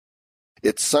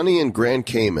It's sunny in Grand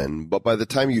Cayman, but by the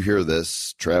time you hear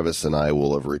this, Travis and I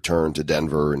will have returned to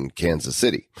Denver and Kansas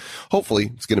City.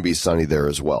 Hopefully, it's going to be sunny there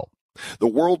as well. The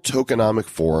World Tokenomic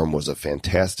Forum was a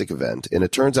fantastic event, and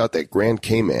it turns out that Grand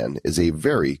Cayman is a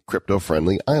very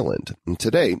crypto-friendly island. And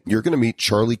today, you're going to meet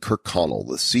Charlie Kirkconnell,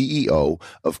 the CEO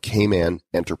of Cayman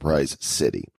Enterprise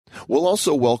City. We'll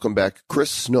also welcome back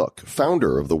Chris Snook,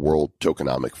 founder of the World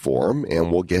Tokenomic Forum, and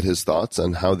we'll get his thoughts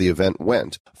on how the event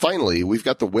went. Finally, we've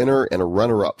got the winner and a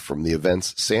runner-up from the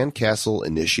event's Sandcastle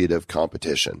Initiative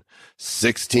competition.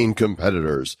 16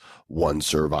 competitors, 1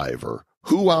 survivor.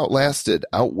 Who outlasted,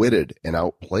 outwitted, and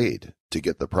outplayed to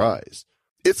get the prize?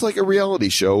 It's like a reality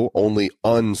show, only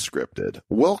unscripted.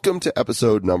 Welcome to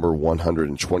episode number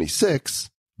 126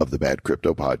 of the Bad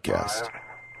Crypto Podcast. 5,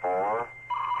 4,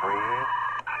 3,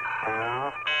 2,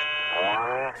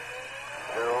 1,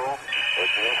 0,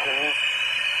 ignition.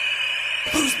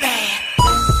 Who's bad?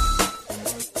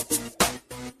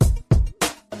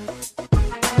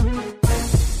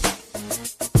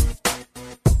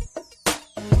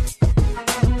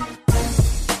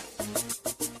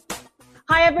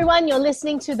 Hi everyone, you're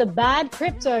listening to the Bad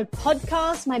Crypto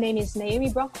Podcast. My name is Naomi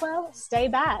Brockwell. Stay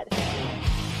bad.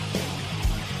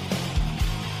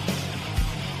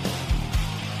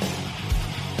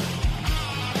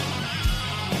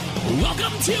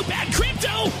 Welcome to Bad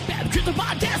Crypto,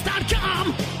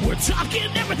 badcryptopodcast.com. We're talking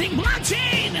everything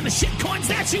blockchain and the shit coins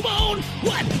that you own.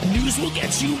 What news will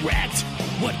get you wrecked?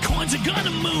 What coins are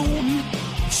gonna moon?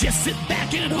 Just sit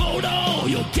back and hold on.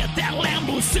 You'll get that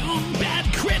Lambo soon.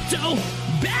 Bad Crypto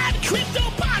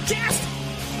Podcast.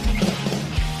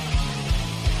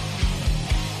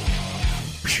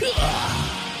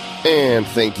 And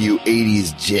thank you,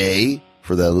 80s J,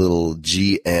 for that little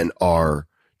GNR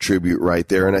tribute right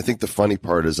there. And I think the funny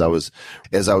part is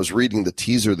as I was reading the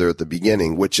teaser there at the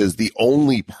beginning, which is the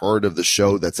only part of the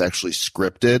show that's actually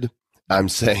scripted, I'm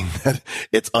saying that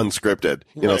it's unscripted.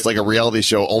 You know, it's like a reality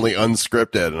show, only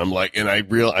unscripted. And I'm like, and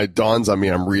it dawns on me,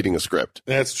 I'm reading a script.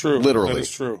 That's true. Literally. That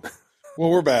is true. Well,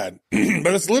 we're bad,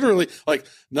 but it's literally like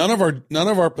none of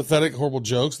our pathetic, horrible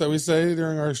jokes that we say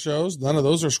during our shows. None of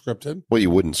those are scripted. Well, you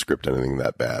wouldn't script anything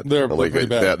that bad. They're like, pretty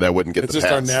bad. That wouldn't get it's the just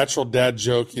pass. our natural dad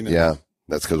joke, you know. Yeah.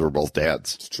 That's because we're both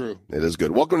dads. It's true. It is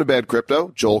good. Welcome to Bad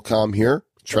Crypto. Joel Com here.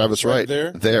 Travis Wright.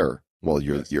 There. Well,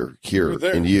 you're here,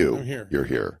 there. and you. I'm here. You're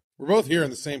here. We're both here in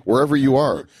the same. Wherever you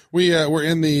are. We're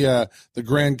in the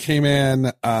Grand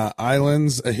Cayman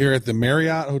Islands here at the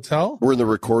Marriott Hotel. We're in the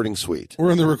recording suite. We're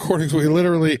in the recording suite.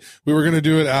 We were going to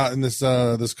do it out in this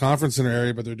conference center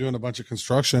area, but they're doing a bunch of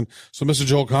construction. So Mr.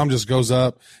 Joel Com just goes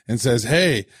up and says,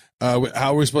 "Hey,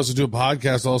 how are we supposed to do a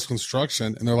podcast? All this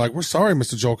construction?" And they're like, "We're sorry,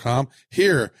 Mr. Joel Com.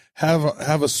 Here,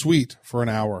 have a suite for an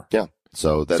hour." Yeah.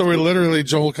 So we literally,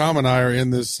 Joel Com and I are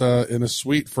in this in a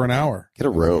suite for an hour. Get a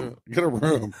room.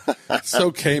 It's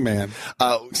okay, man.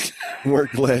 We're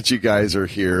glad you guys are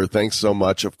here. Thanks so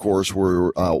much. Of course,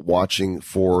 we're watching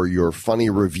for your funny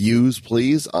reviews,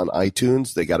 please, on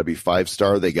iTunes. They got to be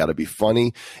 5-star. They got to be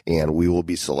funny. And we will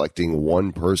be selecting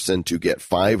one person to get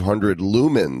 500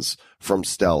 lumens from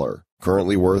Stellar.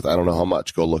 Currently worth, I don't know how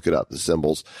much. Go look it up. The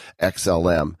symbol's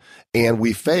XLM. And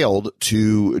we failed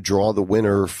to draw the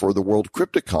winner for the World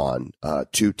Crypticon,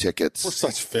 2 tickets. We're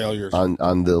such failures.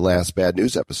 On the last Bad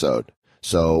News episode.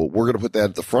 So we're going to put that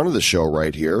at the front of the show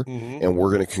right here. Mm-hmm. And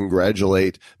we're going to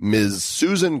congratulate Ms.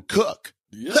 Susan Cook.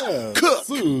 Yeah, Cook.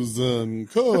 Susan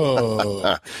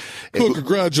Cook.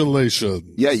 Congratulations.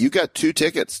 Yeah, you got 2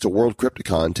 tickets to World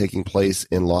Crypticon taking place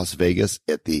in Las Vegas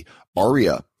at the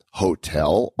Aria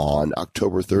Hotel on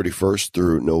October 31st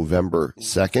through November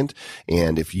 2nd.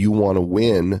 And if you want to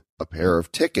win a pair of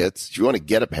tickets, if you want to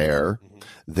get a pair,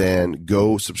 then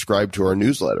go subscribe to our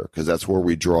newsletter, because that's where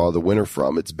we draw the winner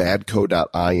from. It's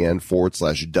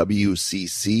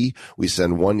badco.in/WCC. We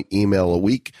send 1 email a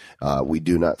week. We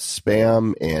do not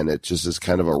spam, and it just is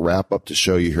kind of a wrap up to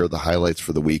show you here the highlights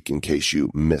for the week in case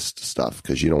you missed stuff,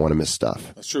 because you don't want to miss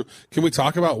stuff. That's true. Can we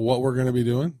talk about what we're going to be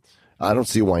doing? I don't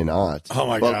see why not. Oh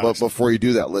my gosh. But before you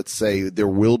do that, let's say there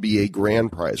will be a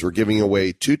grand prize. We're giving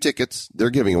away 2 tickets.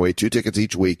 They're giving away 2 tickets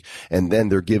each week. And then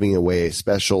they're giving away a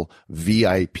special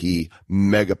VIP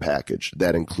mega package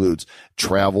that includes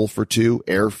travel for 2,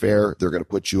 airfare. They're going to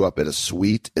put you up at a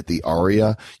suite at the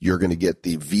Aria. You're going to get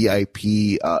the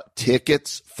VIP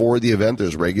tickets for the event.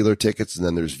 There's regular tickets and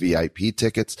then there's VIP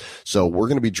tickets. So we're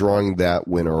going to be drawing that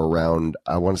winner around,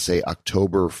 I want to say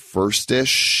October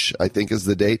 1st-ish, I think is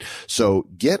the date. So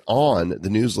get on the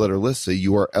newsletter list so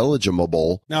you are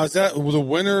eligible. Now, is that the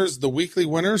winners, the weekly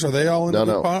winners? Are they all in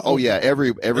the pot? Oh, yeah.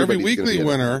 Every weekly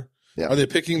winner Yeah. Are they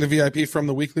picking the VIP from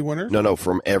the weekly winner? No,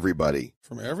 from everybody.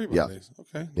 From everybody. Yeah.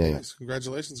 Okay. Yeah, Nice.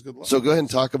 Congratulations. Good luck. So go ahead and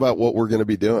talk about what we're going to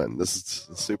be doing. This is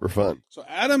super fun. So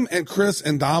Adam and Chris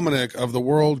and Dominic of the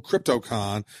World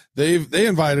CryptoCon, they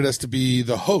invited us to be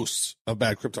the hosts of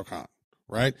Bad CryptoCon,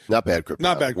 right? Not Bad Crypto.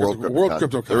 Not Bad Crypto. World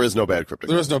CryptoCon. There is no Bad CryptoCon.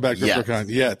 There is no Bad CryptoCon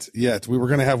yet. We were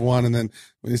going to have one, and then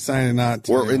we decided not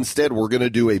to. Instead, we're going to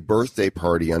do a birthday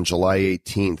party on July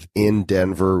 18th in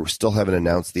Denver. We still haven't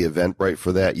announced the Eventbrite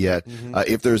for that yet.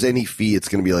 If there's any fee, it's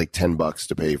going to be like $10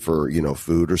 to pay for,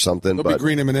 food or something. There'll be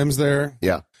green M&Ms there.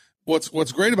 Yeah.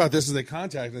 What's great about this is they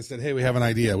contacted and said, hey, we have an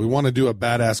idea. We want to do a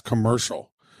badass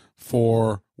commercial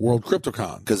for World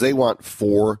CryptoCon. Because they want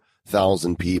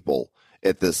 4,000 people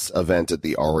at this event at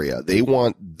the Aria. They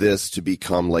want this to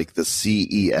become like the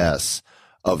CES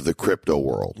of the crypto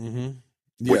world,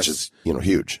 which is,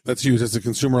 huge. That's huge. It's a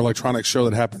consumer electronics show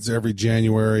that happens every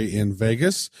January in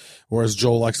Vegas, or as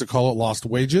Joel likes to call it, Lost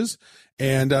Wages.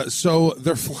 And so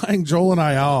they're flying Joel and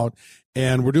I out,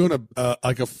 and we're doing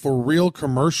a for real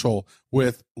commercial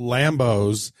with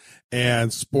Lambos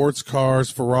and sports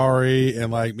cars, Ferrari,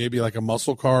 and maybe a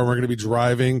muscle car. And we're going to be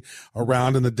driving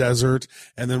around in the desert,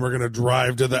 and then we're going to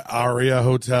drive to the Aria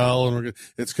Hotel, and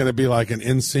it's going to be like an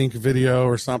NSYNC video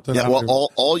or something. Yeah, well,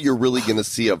 all you're really going to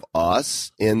see of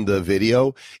us in the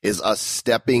video is us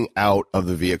stepping out of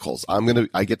the vehicles.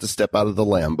 I get to step out of the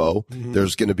Lambo.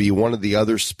 There's going to be one of the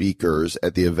other speakers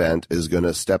at the event is going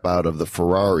to step out of the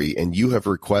Ferrari, and you have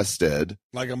requested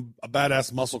like a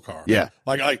badass muscle car. Yeah.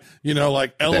 Like Eleanor.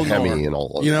 The Hemi and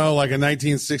all of like a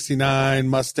 1969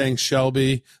 Mustang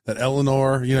Shelby, that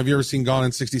Eleanor. Have you ever seen Gone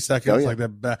in 60 Seconds? Oh, yeah. Like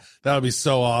that would be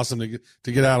so awesome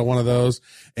to get out of one of those.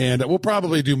 And we'll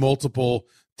probably do multiple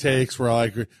takes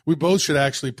where we both should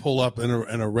actually pull up in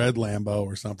a red Lambo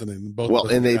or something, and both. Well,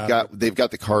 and they've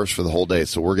got the cars for the whole day,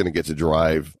 so we're going to get to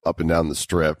drive up and down the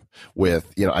strip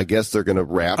with, I guess they're going to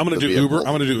wrap. I'm going to do Uber. I'm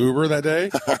going to do Uber that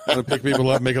day. I'm going to pick people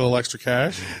up, make a little extra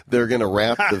cash. They're going to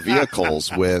wrap the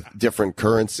vehicles with different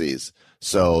currencies.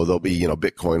 So there'll be,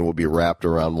 Bitcoin will be wrapped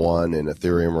around one, and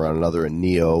Ethereum around another, and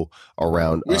Neo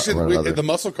around another. The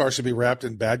muscle car should be wrapped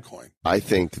in bad coin. I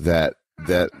think that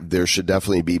there should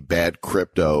definitely be bad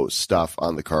crypto stuff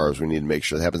on the cars. We need to make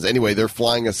sure that happens. Anyway, they're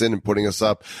flying us in and putting us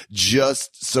up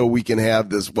just so we can have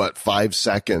this, 5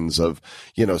 seconds of,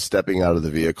 stepping out of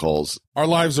the vehicles. Our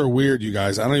lives are weird, you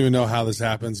guys. I don't even know how this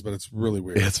happens, but it's really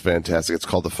weird. It's fantastic. It's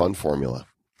called the Fun Formula.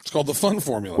 It's called the Fun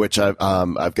Formula. Which I've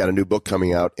got a new book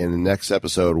coming out. In the next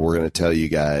episode, we're going to tell you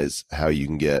guys how you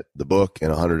can get the book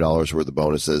and $100 worth of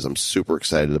bonuses. I'm super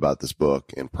excited about this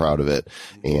book and proud of it.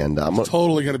 And I'm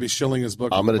totally going to be shilling his book.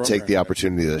 I'm going to take the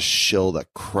opportunity to shill the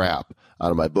crap out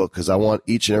of my book, because I want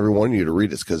each and every one of you to read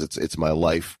this, because it's my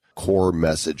life core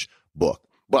message book.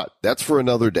 But that's for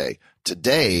another day.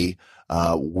 Today,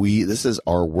 this is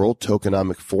our World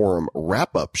Tokenomic Forum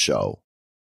wrap-up show.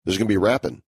 There's going to be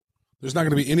rapping. There's not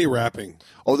going to be any rapping.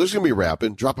 Oh, there's going to be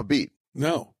rapping. Drop a beat.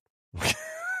 No.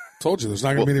 Told you there's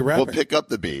not going to be any rapping. We'll pick up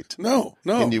the beat. No.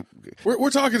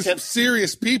 We're talking to some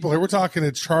serious people here. We're talking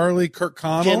to Charlie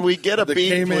Kirkconnell. Can we get a the beat,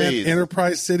 Cayman please?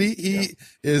 Enterprise City. He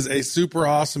is a super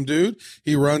awesome dude.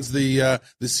 He runs the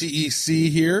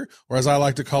CEC here, or as I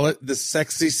like to call it, the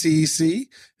sexy CEC.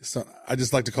 So I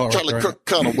just like to call it Charlie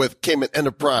Kirkconnell with Cayman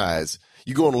Enterprise.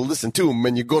 You're going to listen to him,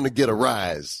 and you're going to get a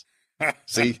rise.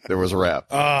 See, there was a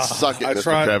rap. Suck it, Mr.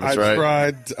 Travis,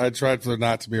 right? I tried for there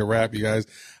not to be a rap, you guys.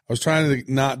 I was trying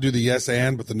to not do the yes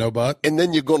and, but the no but. And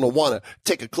then you're going to want to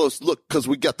take a close look, because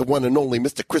we got the one and only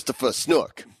Mr. Christopher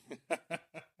Snook.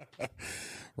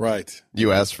 Right.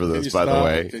 You asked for this, by the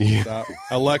way. Can you stop?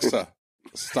 Alexa,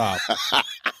 stop.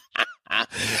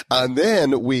 And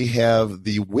then we have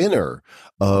the winner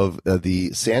of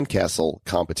the Sandcastle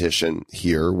competition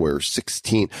here, where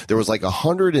there was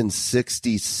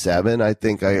 167, I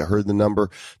think I heard the number,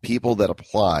 people that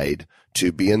applied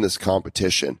to be in this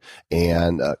competition.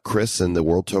 And Chris and the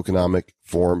World Tokenomic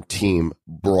Forum team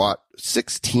brought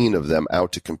 16 of them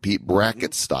out to compete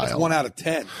bracket style. That's 1 out of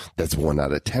 10. That's 1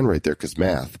 out of 10 right there, because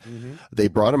math. They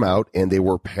brought them out, and they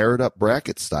were paired up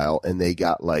bracket style, and they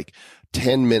got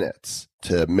 10 minutes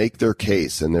to make their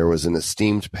case. And there was an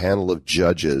esteemed panel of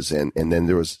judges, and then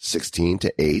there was 16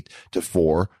 to 8 to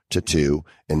 4 to 2,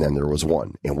 and then there was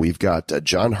 1. And we've got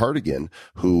John Hartigan,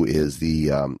 who is the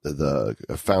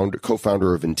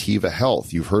co-founder of Intiva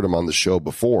Health. You've heard him on the show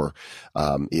before,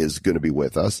 is going to be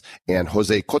with us, and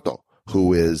Jose Cotto,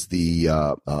 who is the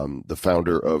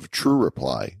founder of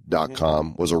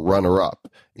TrueReply.com, was a runner-up.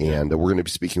 And we're going to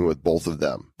be speaking with both of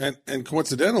them. And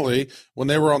coincidentally, when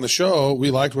they were on the show,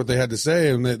 we liked what they had to say,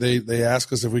 and they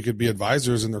asked us if we could be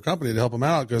advisors in their company to help them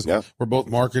out, because we're both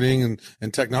marketing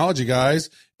and technology guys.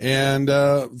 And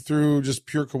through just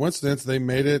pure coincidence, they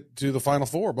made it to the Final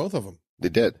Four, both of them. They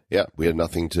did. Yeah. We had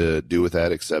nothing to do with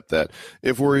that except that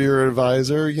if we're your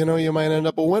advisor, you might end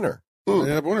up a winner.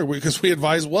 End up a winner because we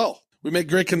advise well. We make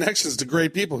great connections to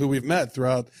great people who we've met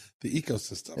throughout the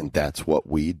ecosystem. And that's what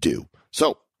we do.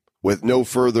 So, with no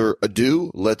further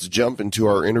ado, let's jump into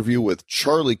our interview with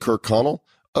Charlie Kirkconnell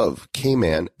of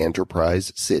Cayman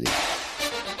Enterprise City.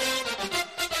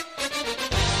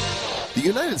 The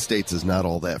United States is not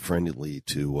all that friendly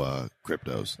to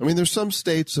cryptos. I mean, there's some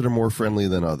states that are more friendly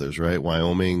than others, right?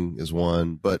 Wyoming is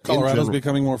one, but Colorado's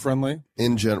becoming more friendly?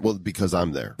 In general, well, because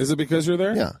I'm there. Is it because you're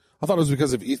there? Yeah. I thought it was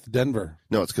because of ETH Denver.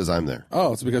 No, it's because I'm there.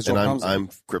 Oh, it's because I'm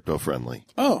crypto friendly.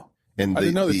 Oh. And I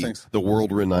didn't know these things. The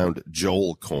world-renowned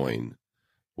Joel coin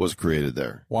was created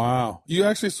there. Wow. You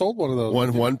actually sold one of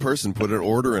those. One person put an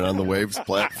order in on the Waves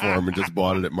platform and just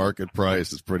bought it at market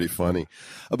price. It's pretty funny.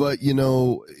 But,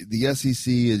 the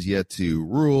SEC is yet to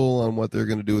rule on what they're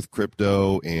going to do with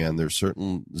crypto, and there's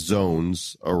certain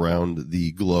zones around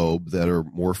the globe that are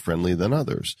more friendly than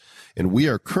others. And we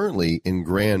are currently in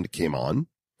Grand Cayman.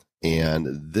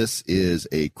 And this is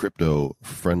a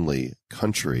crypto-friendly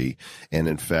country. And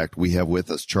in fact, we have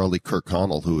with us Charlie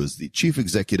Kirkconnell, who is the Chief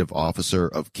Executive Officer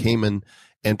of Cayman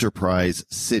Enterprise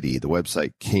City, the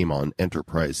website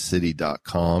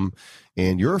CaymanEnterpriseCity.com.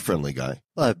 And you're a friendly guy.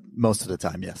 Most of the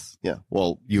time, yes. Yeah.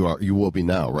 Well, you will be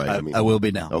now, right? I will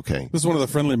be now. Okay. This is one of the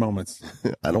friendly moments.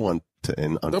 I don't want to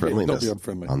end unfriendliness don't be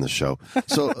unfriendly on the show.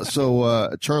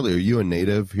 So, Charlie, are you a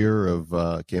native here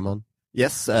of Cayman?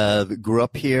 Yes, grew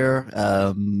up here.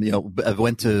 I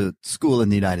went to school in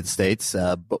the United States,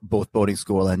 both boarding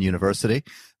school and university,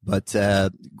 but I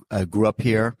grew up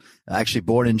here. Actually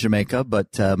born in Jamaica,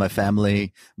 but my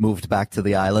family moved back to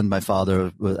the island. My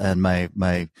father and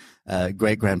my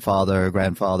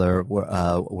grandfather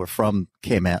were from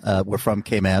Cayman.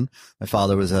 My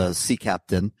father was a sea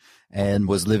captain and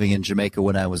was living in Jamaica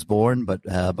when I was born. But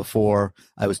before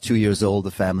I was 2 years old,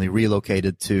 the family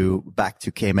relocated back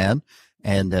to Cayman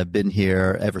and have been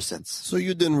here ever since. So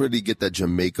you didn't really get that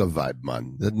Jamaica vibe,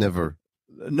 man. That never.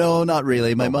 No, not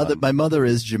really. My mother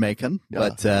is Jamaican,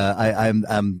 but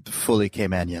I'm fully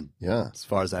Caymanian. Yeah, as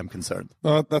far as I'm concerned.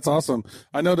 That's awesome.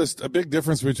 I noticed a big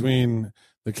difference between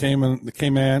the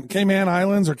Cayman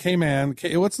Islands or Cayman.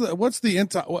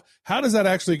 How does that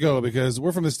actually go? Because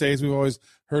we're from the States, we've always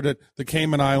heard it the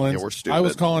Cayman Islands. Yeah, we're stupid. I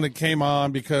was calling it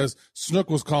Cayman because Snook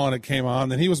was calling it Cayman.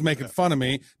 Then he was making fun of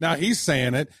me. Now he's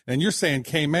saying it, and you're saying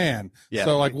Cayman. Yeah.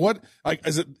 So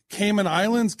is it Cayman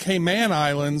Islands, Cayman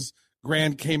Islands?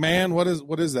 Grand Cayman, what is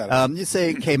that? You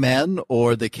say Cayman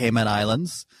or the Cayman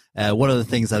Islands. One of the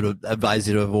things I would advise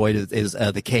you to avoid is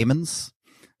the Caymans.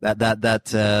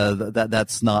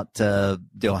 That's not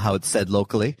how it's said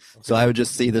locally. Okay. So I would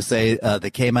just either say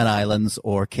the Cayman Islands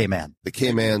or Cayman. The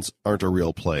Caymans aren't a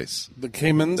real place. The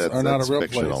Caymans are not a real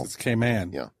place. It's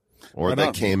Cayman. Yeah, or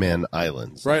the Cayman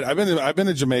Islands. Right. I've been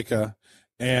to Jamaica,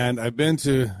 and I've been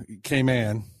to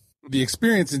Cayman. The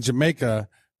experience in Jamaica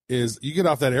is you get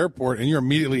off that airport and you're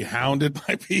immediately hounded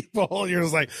by people. You're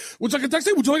just like, would you like a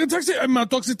taxi? Would you like a taxi? I'm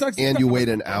not taxi. And you wait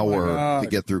an hour to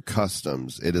get through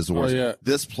customs. It is the worst. Yeah.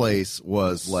 This place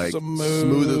was like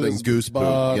smoother than goose poop.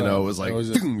 It was like,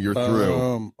 you're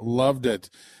through. Loved it.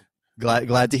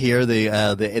 Glad to hear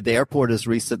the airport has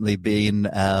recently been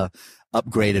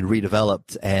upgraded,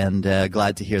 redeveloped, and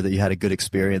glad to hear that you had a good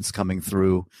experience coming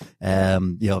through.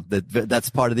 That's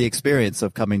part of the experience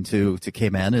of coming to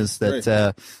Cayman is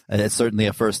that it's certainly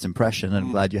a first impression, and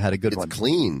I'm glad you had a good one. It's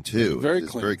clean too. Very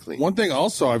clean. One thing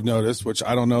also I've noticed, which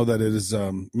I don't know that it is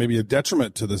maybe a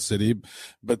detriment to the city,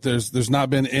 but there's not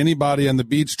been anybody on the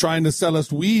beach trying to sell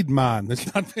us weed, man.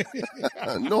 There's not been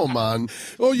no, man.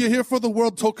 Oh, you're here for the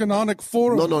World Tokenomic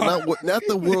Forum? No, not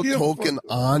the World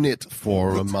Tokenomic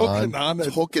Forum, man.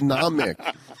 Tokenomic.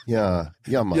 Yeah,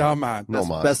 man. Yeah, man. No,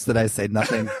 man. Best that I say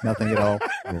nothing at all.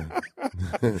 Yeah.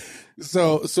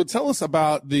 So tell us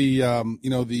about the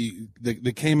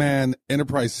Cayman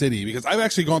Enterprise City, because I've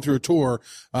actually gone through a tour.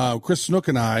 Chris Snook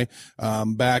and I,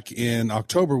 back in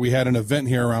October, we had an event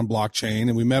here around blockchain,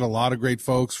 and we met a lot of great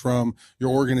folks from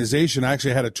your organization. I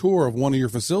actually had a tour of one of your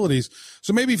facilities.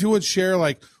 So maybe if you would share,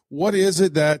 like, what is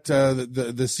it that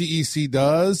the CEC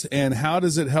does, and how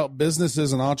does it help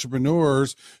businesses and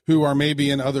entrepreneurs who are maybe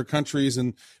in other countries?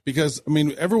 And because, I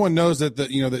mean, everyone knows that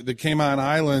the Cayman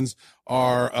Islands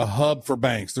are a hub for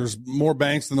banks. There's more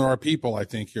banks than there are people, I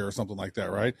think, here, or something like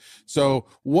that, right? So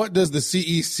what does the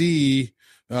CEC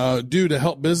do to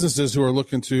help businesses who are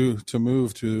looking to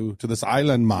move to this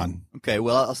island, man? Okay,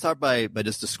 well, I'll start by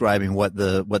just describing what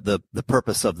the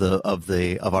purpose of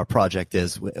our project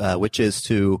is, which is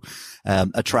to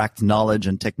attract knowledge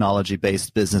and technology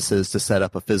based businesses to set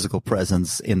up a physical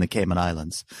presence in the Cayman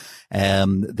Islands.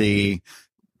 The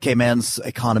Cayman's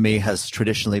economy has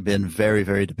traditionally been very,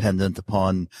 very dependent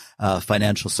upon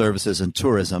financial services and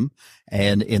tourism.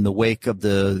 And in the wake of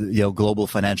the global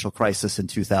financial crisis in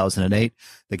 2008,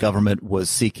 the government was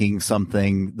seeking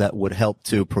something that would help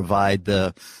to provide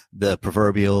the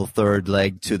proverbial third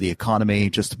leg to the economy,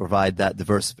 just to provide that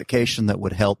diversification that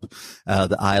would help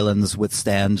the islands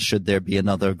withstand should there be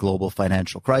another global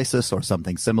financial crisis or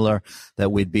something similar,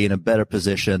 that we'd be in a better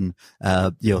position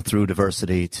through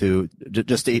diversity to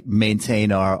just to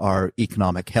maintain our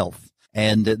economic health.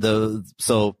 And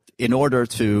so in order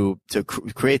to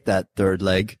create that third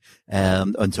leg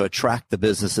and to attract the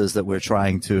businesses that we're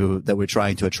trying to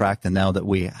attract, and now that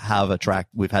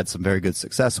we've had some very good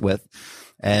success with,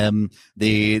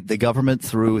 the government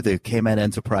through the Cayman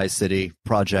Enterprise City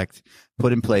project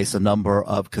put in place a number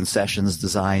of concessions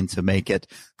designed to make it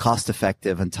cost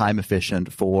effective and time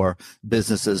efficient for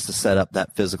businesses to set up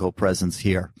that physical presence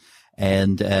here.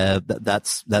 And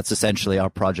that's essentially our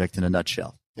project in a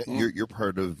nutshell. You're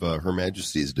part of Her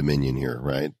Majesty's Dominion here,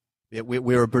 right? Yeah,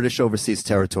 we're a British overseas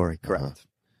territory, correct?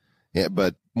 Yeah,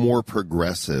 but more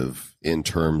progressive in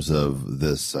terms of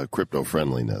this crypto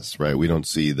friendliness, right? We don't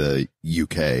see the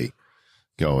UK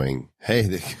going,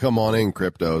 "Hey, come on in,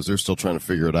 cryptos." They're still trying to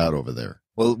figure it out over there.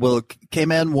 Well,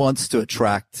 Cayman wants to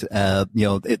attract.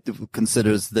 It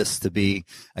considers this to be,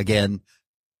 again,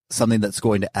 something that's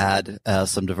going to add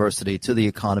some diversity to the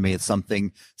economy. It's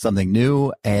something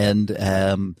new, and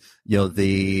the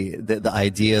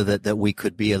idea that we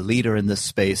could be a leader in this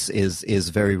space is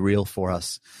very real for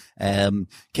us.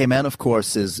 Cayman, of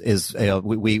course,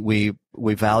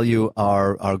 we value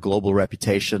our global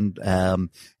reputation.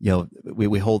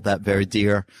 We hold that very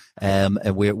dear, and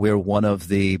we're one of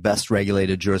the best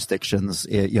regulated jurisdictions,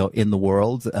 in the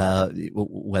world,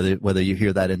 whether you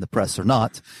hear that in the press or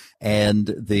not. And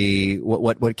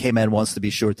what Cayman wants to be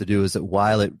sure to do is that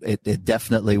while it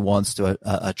definitely wants to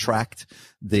attract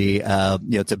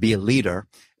to be a leader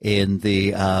in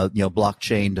the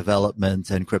blockchain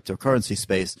development and cryptocurrency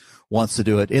space, wants to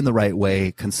do it in the right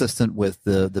way, consistent with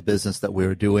the business that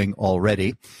we're doing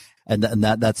already. And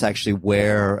that's actually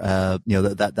where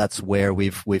that's where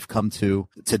we've come to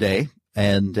today.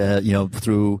 And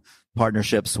through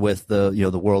partnerships with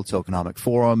the World Tokenomic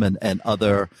Forum and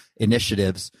other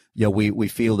initiatives, we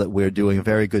feel that we're doing a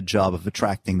very good job of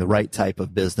attracting the right type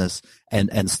of business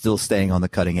and still staying on the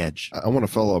cutting edge. I want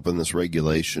to follow up on this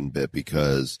regulation bit,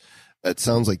 because it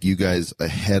sounds like you guys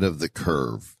ahead of the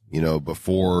curve,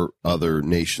 before other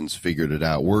nations figured it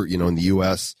out. We're, in the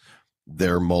U.S.,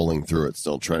 they're mulling through it,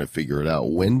 still trying to figure it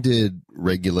out. When did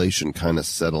regulation kind of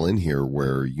settle in here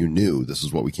where you knew this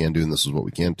is what we can do and this is what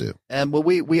we can't do? Well,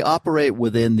 we operate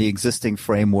within the existing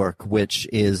framework, which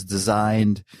is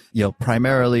designed,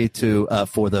 primarily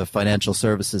for the financial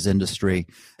services industry.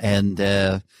 And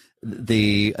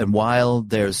while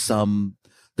there's some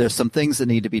things that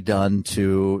need to be done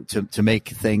to make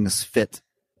things fit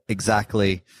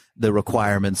exactly the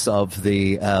requirements of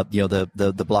the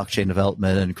blockchain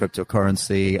development and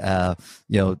cryptocurrency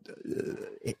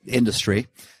industry.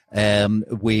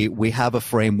 We have a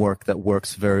framework that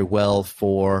works very well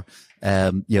for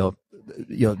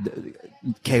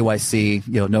KYC,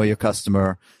 know your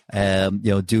customer,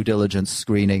 due diligence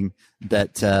screening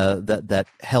that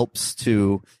helps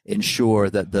to ensure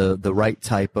that the right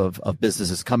type of business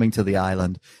is coming to the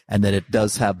island, and that it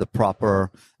does have the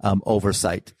proper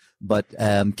oversight. But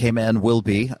Cayman will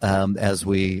be, as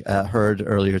we heard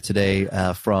earlier today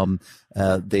from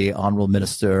the Honorable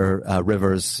Minister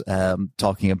Rivers,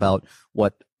 talking about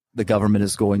what the government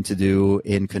is going to do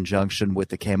in conjunction with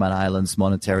the Cayman Islands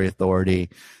Monetary Authority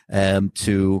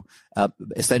to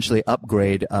essentially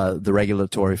upgrade the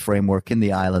regulatory framework in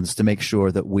the islands to make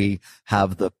sure that we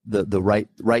have the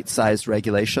right sized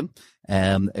regulation.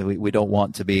 We don't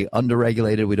want to be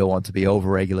under-regulated. We don't want to be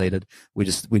over-regulated. We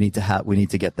need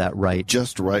to get that right.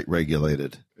 Just right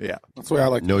regulated. Yeah. That's the way I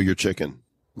like. Know your chicken.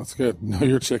 That's good. Know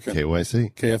your chicken.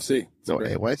 KYC. KFC. No,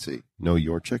 AYC. Know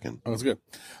your chicken. Oh, that's good.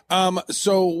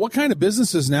 So what kind of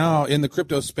businesses now in the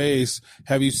crypto space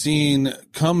have you seen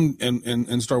come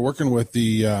and start working with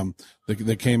the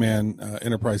Cayman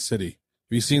Enterprise City?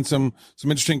 Have you seen some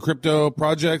interesting crypto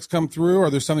projects come through? Are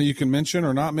there some that you can mention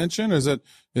or not mention? Is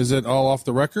it all off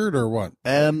the record or what?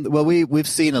 Well, we've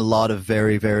seen a lot of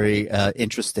very, very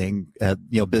interesting,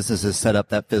 businesses set up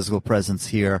that physical presence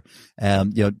here.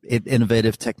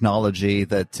 Innovative technology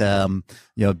that,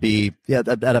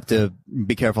 I'd have to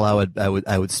be careful how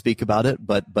I would speak about it,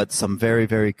 but some very,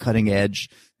 very cutting edge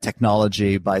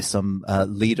technology by some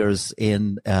leaders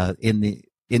in the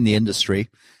industry.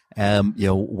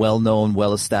 Well-known,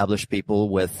 well-established people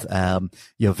with,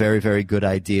 very, very good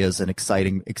ideas and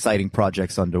exciting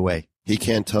projects underway. He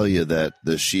can't tell you that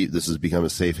this has become a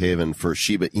safe haven for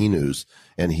Shiba Inus,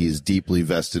 and he's deeply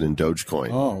vested in Dogecoin.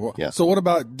 Oh, well, yeah. So what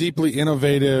about deeply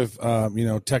innovative,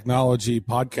 technology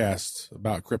podcasts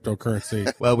about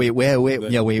cryptocurrency? Well,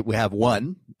 we have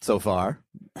one so far.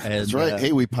 And, that's right.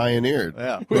 Hey, we pioneered.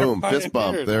 Yeah. Boom, fist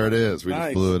bump. There it is. We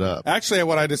just blew it up. Actually,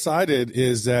 what I decided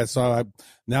is that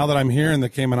now that I'm here in the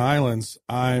Cayman Islands,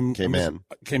 I'm just going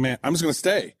to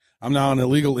stay. I'm now an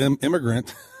illegal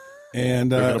immigrant.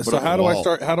 And so how do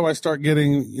I start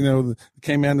getting, the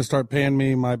Cayman to start paying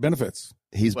me my benefits?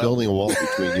 He's building a wall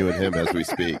between you and him as we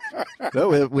speak. No,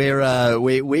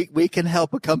 we can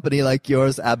help a company like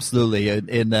yours absolutely.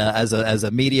 As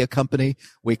a media company,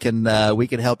 we can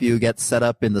help you get set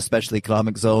up in the special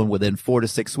economic zone within 4 to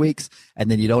 6 weeks,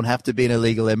 and then you don't have to be an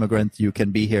illegal immigrant. You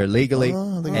can be here legally,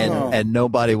 and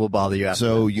nobody will bother you.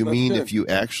 So you mean if you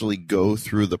actually go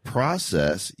through the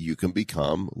process, you can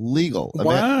become legal?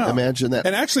 Wow! Imagine that.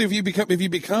 And actually, if you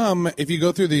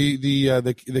go through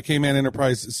the Cayman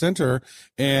Enterprise Center.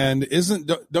 And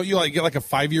don't you get like a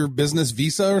 5-year business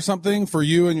visa or something for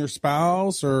you and your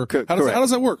spouse, or how does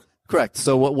that work? Correct.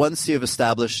 So once you've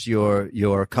established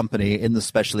your company in the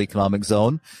special economic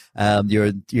zone,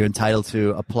 you're entitled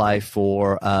to apply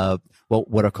for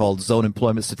what are called zone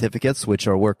employment certificates, which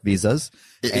are work visas.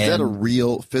 Is that a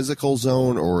real physical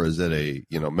zone, or is it a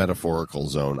metaphorical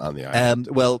zone on the island?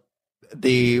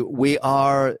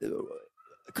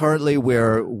 Currently,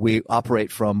 we operate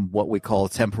from what we call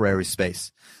temporary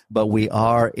space, but we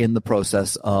are in the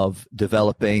process of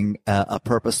developing a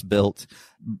purpose-built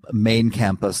main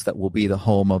campus that will be the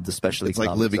home of the special economic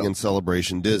zone. It's like living in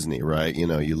Celebration Disney, right?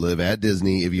 You live at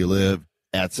Disney if you live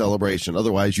at Celebration.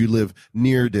 Otherwise, you live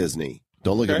near Disney.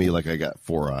 Don't look at me like I got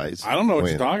 4 eyes. I don't know what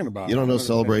you're talking about. You don't know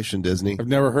Celebration Disney? I've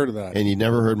never heard of that. And you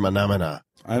never heard Manamana.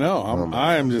 I know.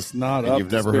 I am just not up.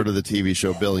 You've never heard of the TV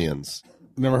show Billions.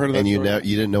 Never heard of that. And you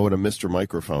didn't know what a Mr.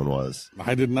 Microphone was.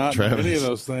 I did not know any of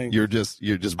those things. You're just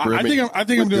brimming. I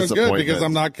think I'm doing good because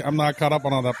I'm not caught up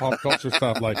on all that pop culture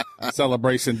stuff like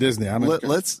Celebration Disney.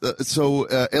 Let's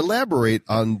elaborate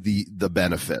on the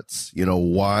benefits.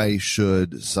 Why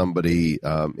should somebody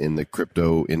in the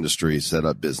crypto industry set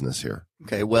up business here?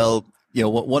 Okay, well,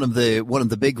 one of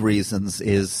the big reasons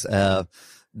is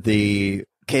the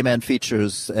Cayman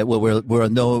features. We're a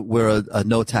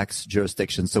no tax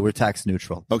jurisdiction, so we're tax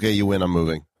neutral. Okay, you win. I'm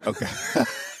moving. Okay.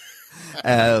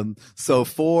 So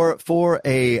for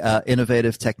a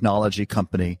innovative technology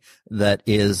company that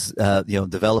is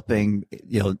developing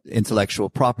intellectual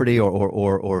property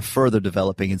or further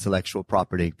developing intellectual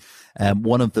property,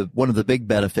 one of the big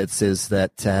benefits is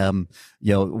that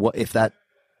if that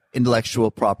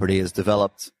intellectual property is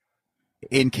developed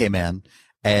in Cayman,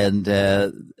 and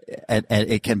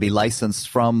it can be licensed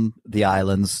from the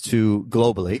islands to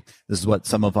globally. This is what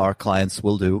some of our clients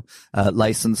will do,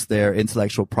 license their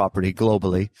intellectual property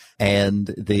globally,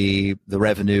 and the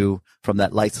revenue from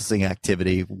that licensing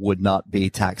activity would not be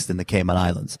taxed in the Cayman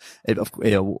Islands.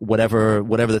 Whatever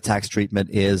the tax treatment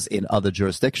is in other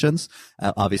jurisdictions,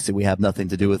 obviously we have nothing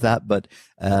to do with that, but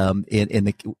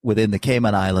within the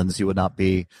Cayman Islands, you would not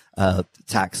be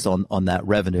taxed on that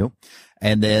revenue.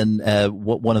 And then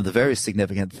one of the very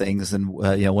significant things, and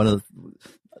one of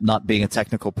not being a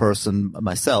technical person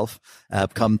myself,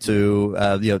 I've come to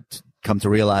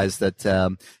realize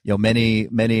that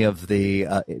many of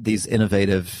these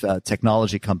innovative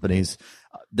technology companies,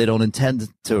 they don't intend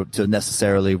to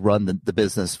necessarily run the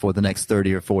business for the next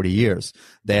 30 or 40 years.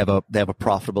 They have a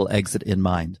profitable exit in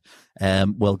mind.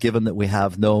 Well, given that we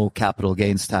have no capital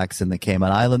gains tax in the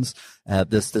Cayman Islands,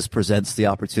 this presents the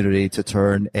opportunity to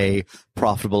turn a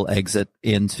profitable exit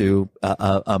into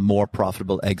a more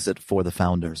profitable exit for the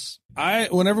founders.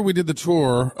 Whenever we did the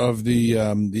tour of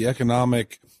the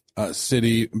economic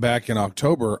city back in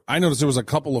October, I noticed there was a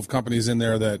couple of companies in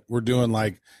there that were doing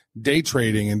like day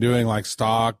trading and doing like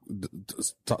stock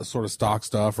sort of stock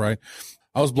stuff, right?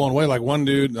 I was blown away. Like one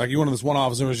dude, like you went to this one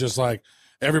office and it was just like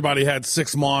everybody had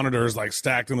 6 monitors like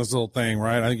stacked in this little thing,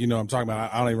 right? I think you know what I'm talking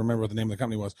about. I don't even remember what the name of the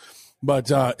company was.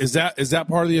 But is that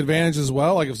part of the advantage as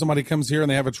well? Like if somebody comes here and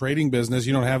they have a trading business,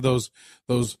 you don't have those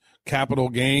capital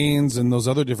gains and those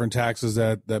other different taxes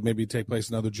that maybe take place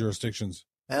in other jurisdictions.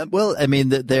 Well, I mean,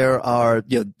 there are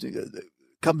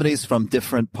companies from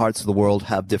different parts of the world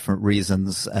have different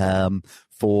reasons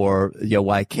for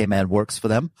why Cayman works for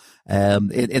them.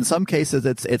 In some cases,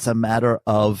 it's a matter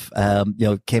of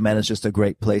Cayman is just a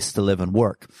great place to live and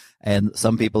work. And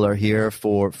some people are here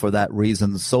for that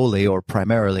reason solely or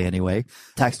primarily anyway.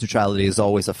 Tax neutrality is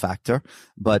always a factor,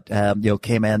 but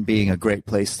Cayman being a great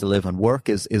place to live and work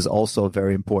is also a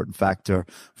very important factor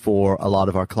for a lot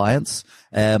of our clients.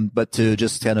 But to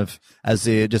just kind of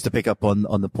just to pick up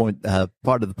on the point,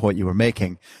 part of the point you were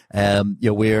making,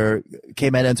 we're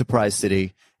Cayman Enterprise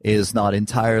City is not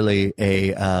entirely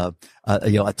a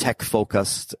tech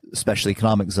focused special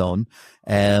economic zone.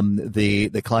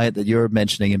 The client that you're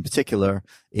mentioning in particular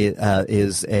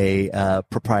is a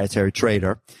proprietary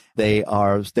trader.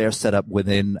 They're set up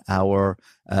within our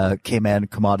Cayman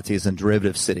Commodities and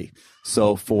Derivatives City.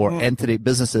 So for entity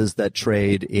businesses that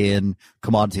trade in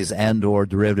commodities and or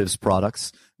derivatives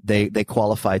products, they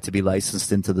qualify to be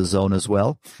licensed into the zone as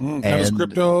well. How does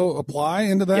crypto apply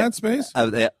into that space?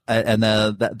 That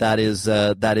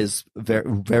is very,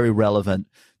 very relevant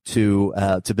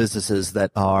to businesses that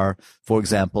are, for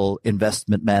example,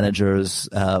 investment managers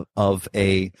of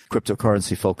a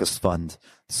cryptocurrency focused fund.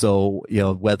 So,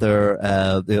 whether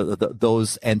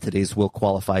those entities will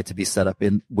qualify to be set up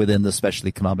within the special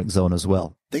economic zone as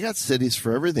well. They got cities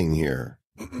for everything here.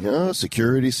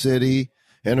 Security city,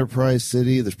 Enterprise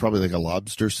City. There's probably like a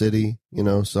Lobster City,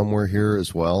 somewhere here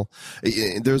as well.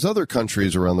 There's other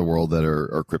countries around the world that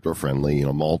are crypto friendly.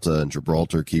 Malta and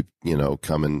Gibraltar keep,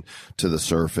 coming to the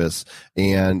surface.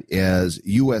 And as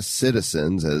U.S.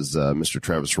 citizens, as Mr.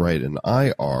 Travis Wright and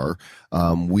I are,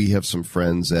 we have some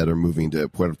friends that are moving to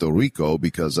Puerto Rico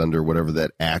because under whatever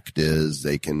that act is,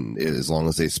 they can, as long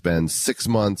as they spend 6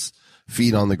 months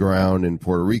feet on the ground in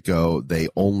Puerto Rico, they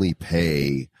only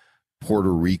pay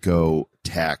Puerto Rico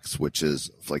tax, which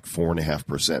is like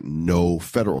 4.5%, no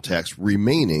federal tax,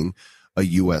 remaining a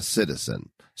U.S. citizen.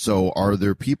 So are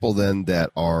there people then that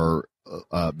are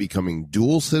becoming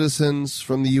dual citizens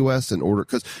from the U.S. in order,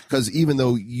 because even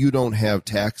though you don't have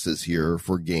taxes here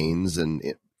for gains, and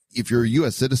if you're a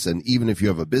U.S. citizen, even if you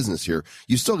have a business here,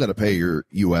 you still got to pay your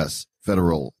U.S.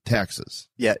 federal taxes.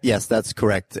 Yes, that's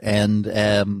correct. And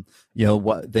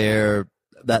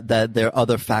that there are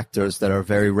other factors that are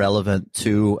very relevant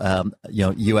to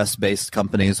U.S. based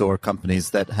companies or companies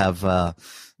that have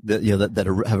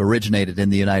have originated in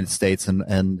the United States,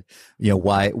 and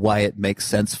why it makes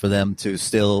sense for them to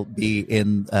still be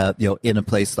in a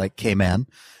place like Cayman.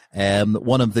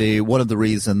 One of the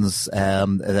reasons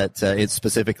that it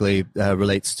specifically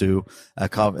relates to a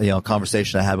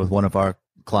conversation I had with one of our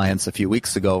clients a few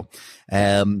weeks ago.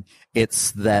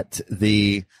 It's that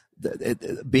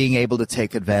being able to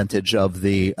take advantage of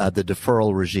the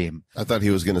deferral regime. I thought he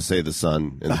was going to say the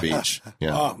sun and the beach.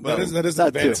 Yeah, that is an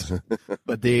advance.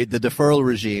 But the deferral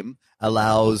regime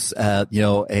allows a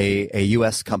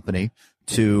U.S. company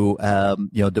to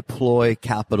deploy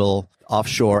capital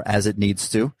offshore as it needs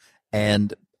to,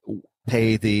 and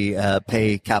pay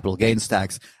capital gains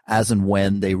tax as and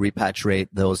when they repatriate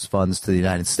those funds to the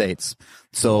United States.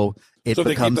 So it becomes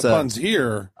they keep the funds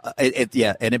here.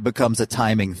 And it becomes a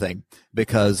timing thing,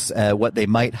 because what they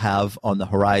might have on the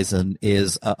horizon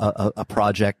is a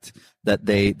project that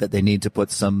they need to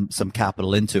put some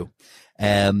capital into,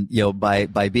 and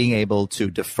by being able to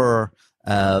defer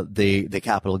the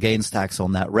capital gains tax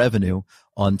on that revenue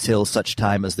until such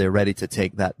time as they're ready to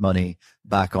take that money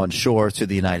back on shore to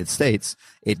the United States,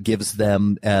 it gives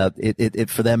them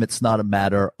for them it's not a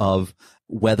matter of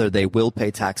whether they will pay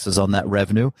taxes on that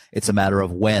revenue. It's a matter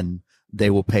of when they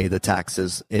will pay the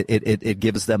taxes. It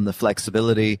gives them the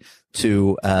flexibility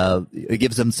it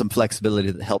gives them some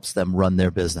flexibility that helps them run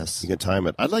their business. You can time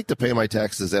it. I'd like to pay my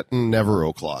taxes at never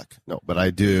o'clock. No, but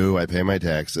I do. I pay my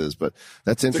taxes, but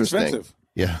that's interesting. It's expensive.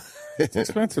 Yeah. It's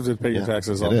expensive to pay your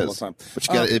taxes all the time. But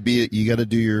you got to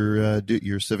do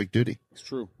your civic duty. It's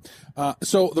true.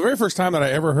 So the very first time that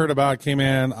I ever heard about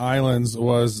Cayman Islands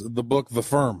was the book The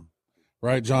Firm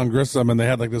right? John Grissom, and they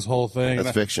had like this whole thing.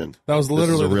 That's fiction. That was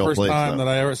literally the first place, time though.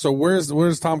 that I ever. So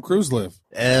where's Tom Cruise live?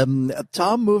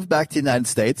 Tom moved back to the United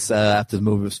States after the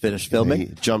movie was finished filming. He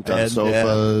jumped on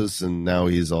sofas, and now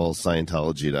he's all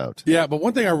Scientologied out. Yeah, but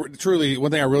one thing I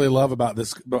really love about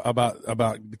this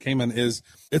about Cayman is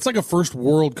it's like a first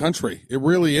world country. It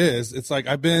really is. It's like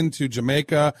I've been to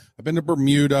Jamaica, I've been to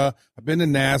Bermuda, I've been to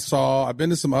Nassau, I've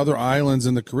been to some other islands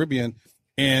in the Caribbean,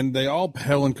 and they all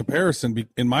pale in comparison,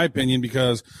 in my opinion,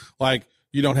 because like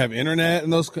you don't have internet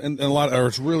and a lot, or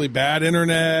it's really bad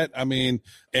internet. I mean,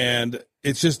 and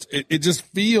it's just it just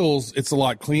feels it's a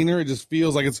lot cleaner. It just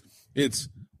feels like it's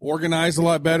organized a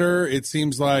lot better. It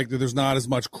seems like that there's not as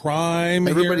much crime.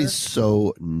 Everybody's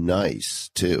so nice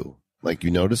too. Like,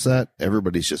 you notice that?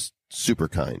 Everybody's just super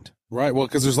kind. Right. Well,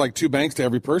 because there's like 2 banks to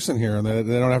every person here, and they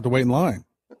don't have to wait in line.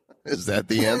 Is that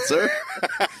the answer?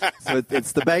 So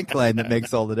it's the bank line that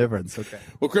makes all the difference. Okay.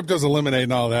 Well, crypto's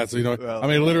eliminating all that. So, I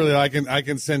mean, literally, I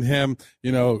can send him,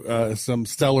 some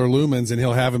stellar lumens, and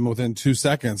he'll have them within 2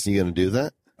 seconds. You going to do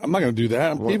that? I'm not going to do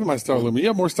that. I'm keeping my stellar lumens. You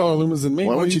have more stellar lumens than me.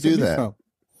 Why don't you do that? So?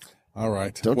 All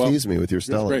right. Don't tease me with your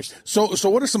stellars. Great. So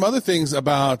what are some other things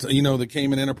about, the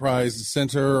Cayman Enterprise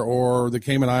Center or the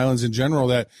Cayman Islands in general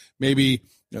that maybe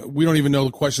we don't even know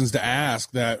the questions to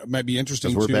ask that might be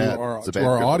interesting to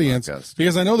our audience? Podcast.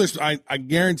 Because I know I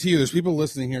guarantee you there's people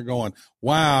listening here going,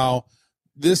 wow,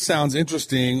 this sounds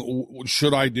interesting.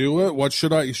 Should I do it? What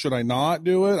should I not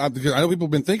do it? Because I know people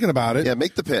have been thinking about it. Yeah,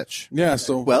 make the pitch. Yeah.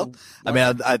 So, well, I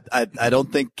mean, I don't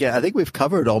think, I think we've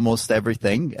covered almost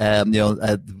everything.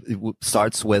 It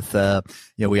starts with,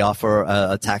 we offer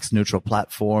a tax neutral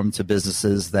platform to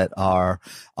businesses that are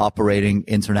operating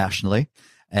internationally.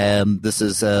 And this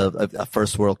is a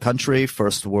first world country,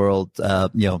 first world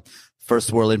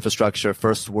infrastructure,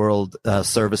 first world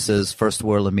services, first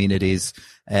world amenities,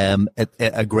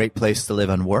 a great place to live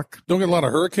and work. Don't get a lot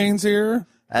of hurricanes here.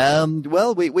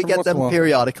 Well, we get them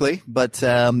periodically, but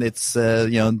it's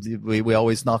we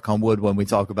always knock on wood when we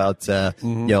talk about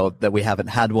that we haven't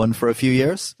had one for a few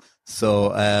years.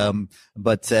 So,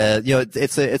 it's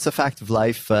a fact of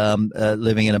life,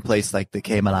 living in a place like the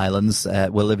Cayman Islands.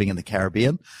 We're living in the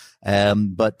Caribbean.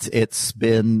 But it's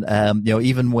been,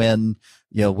 even when,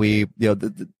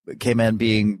 the Cayman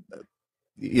being,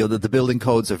 the building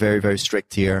codes are very, very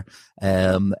strict here.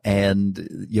 Basically,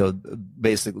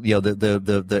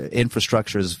 the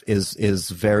infrastructure is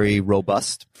very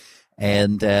robust.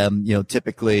 And,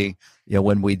 typically,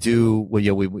 when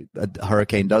a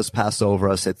hurricane does pass over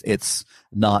us, it's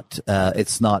not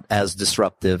as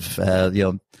disruptive,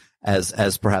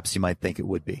 as perhaps you might think it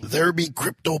would be. There be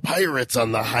crypto pirates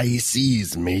on the high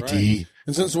seas, matey. Right.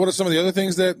 And so what are some of the other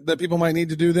things that people might need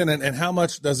to do then? And how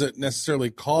much does it necessarily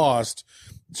cost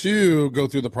to go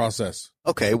through the process?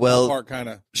 Okay, well,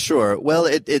 sure. Well,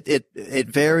 it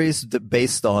varies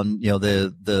based on,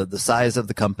 the size of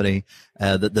the company,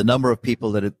 the number of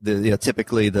people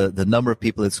typically the number of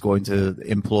people it's going to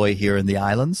employ here in the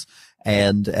islands,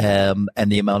 and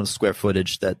the amount of square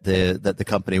footage that the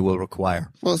company will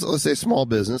require. Well, let's say small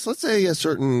business. Let's say a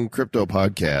certain crypto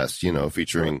podcast,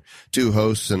 featuring 2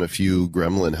 hosts and a few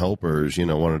gremlin helpers,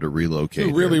 wanted to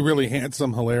relocate. Really, really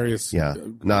handsome, hilarious. Yeah,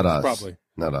 not us. Probably.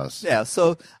 Not us. Yeah.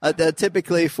 So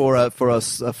typically for a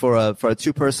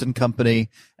 2-person company,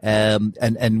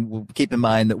 and keep in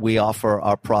mind that we offer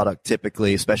our product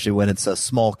typically, especially when it's a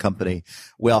small company,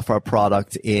 we offer our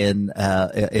product in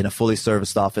a fully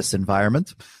serviced office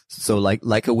environment. So like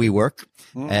a WeWork,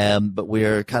 but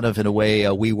we're kind of in a way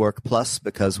a WeWork Plus,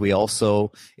 because we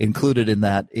also included in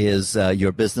that is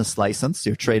your business license,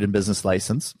 your trade and business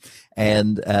license,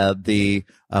 and the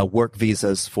work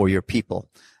visas for your people.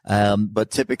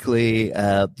 But typically,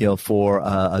 for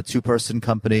a 2-person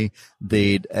company,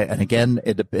 and again,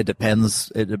 it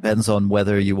depends on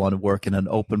whether you want to work in an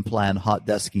open plan, hot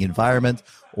desking environment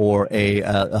or a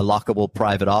lockable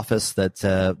private office that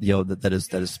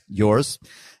is yours.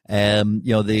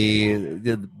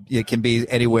 It can be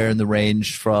anywhere in the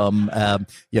range from, around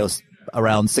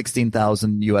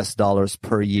 $16,000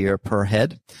 per year per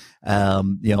head,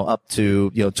 up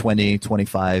to,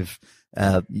 $20,000-$25,000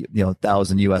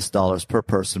 $1,000 per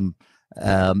person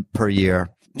per year.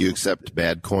 Do you accept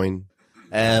bad coin?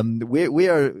 We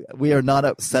are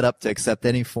not set up to accept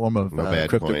any form of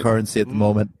cryptocurrency at the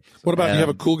moment. What about you have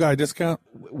a cool guy discount?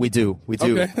 We do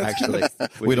okay. Actually.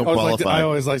 We don't qualify. I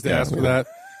always like to ask for that.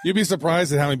 You'd be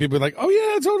surprised at how many people are like, oh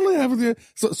yeah, totally have it.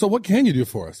 So what can you do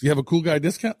for us? You have a cool guy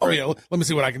discount? Oh yeah, let me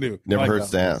see what I can do. Never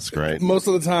hurts to ask, right? Most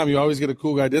of the time, you always get a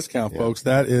cool guy discount, folks.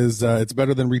 That is, it's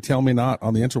better than Retail Me Not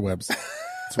on the interwebs.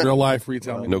 It's real life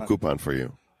Retail Me No Not. coupon for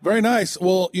you. Very nice.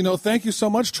 Well, thank you so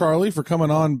much, Charlie, for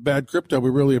coming on Bad Crypto. We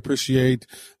really appreciate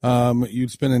you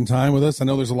spending time with us. I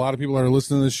know there's a lot of people that are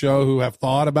listening to this show who have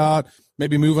thought about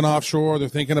maybe moving offshore. They're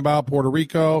thinking about Puerto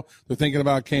Rico. They're thinking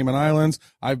about Cayman Islands.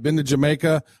 I've been to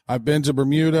Jamaica. I've been to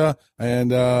Bermuda,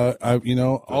 and all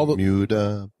the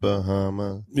Bermuda,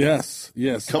 Bahama. Yes.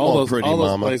 Come on, pretty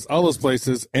mama. All those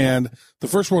places, and the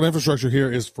first world infrastructure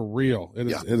here is for real. It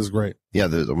is great. Yeah,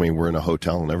 we're in a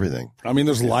hotel and everything. I mean,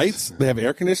 there's lights. They have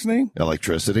air conditioning,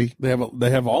 Electricity, They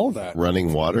have all of that.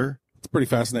 running water. It's pretty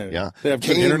fascinating. Yeah. They have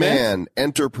good internet.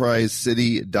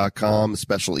 CaymanEnterpriseCity.com,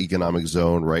 special economic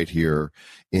zone right here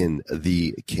in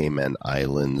the Cayman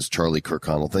Islands. Charlie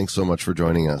Kirkconnell, thanks so much for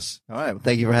joining us. All right. Well,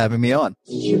 thank you for having me on.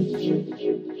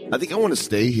 I think I want to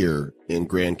stay here in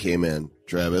Grand Cayman,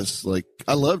 Travis. Like,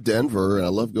 I love Denver and I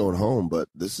love going home, but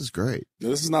this is great.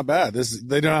 This is not bad.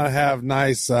 They do not have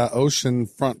nice ocean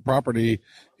front property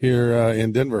here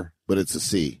in Denver. But it's a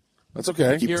sea. That's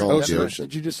okay. Keep Here in calling it the Denver? ocean.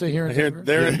 Did you just say here in Here, Denver?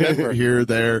 there in Denver. Here,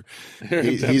 there. Here in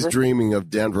He's Denver. dreaming of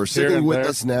Denver. Sitting and with there.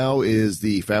 us now is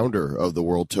the founder of the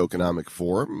World Tokenomic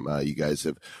Forum. You guys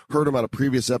have heard him on a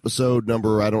previous episode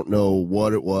number. I don't know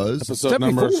what it was. Episode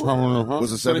 74. number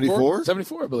Was it 74?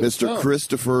 74, I believe. Mr. Oh.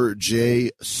 Christopher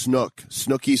J. Snooky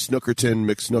Snookerton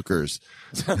McSnookers.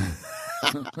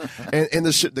 and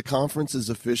the conference is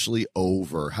officially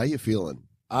over. How you feeling?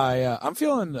 I'm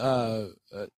feeling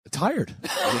tired.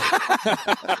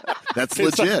 That's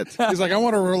legit. He's like, I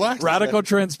want to relax. Radical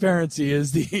transparency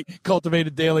is the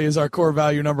cultivated daily is our core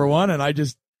value number one, and I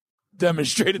just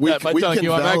demonstrated that by we telling can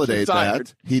you I'm actually validate tired.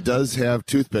 that. He does have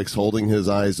toothpicks holding his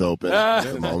eyes open at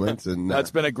the moment. And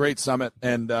That's been a great summit,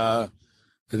 and I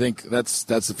think that's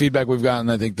the feedback we've gotten.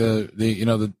 I think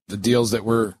the deals that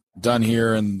were done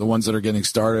here and the ones that are getting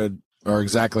started are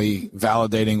exactly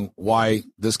validating why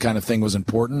this kind of thing was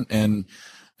important. And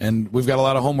we've got a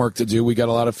lot of homework to do. We got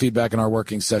a lot of feedback in our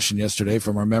working session yesterday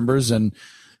from our members and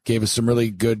gave us some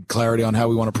really good clarity on how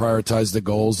we want to prioritize the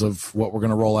goals of what we're going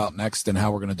to roll out next and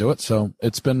how we're going to do it. So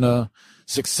it's been a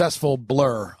successful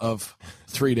blur of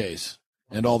 3 days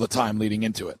and all the time leading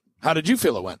into it. How did you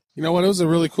feel it went? You know what? It was a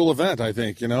really cool event, I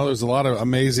think. There's a lot of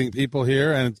amazing people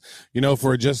here. And,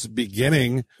 for just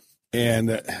beginning, and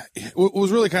it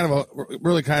was really kind of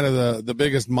the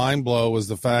biggest mind blow was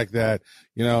the fact that,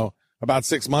 about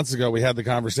 6 months ago, we had the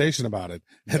conversation about it.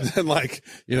 And then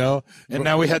And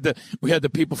now we had the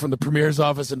people from the Premier's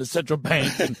office and the central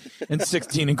bank and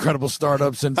 16 incredible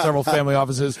startups and several family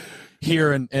offices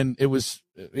here. And it was,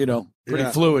 pretty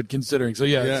fluid considering. So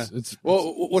it's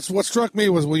well, what struck me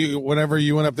was whenever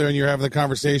you went up there and you were having the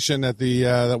conversation at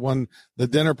the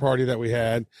dinner party that we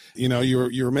had,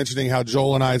 you were mentioning how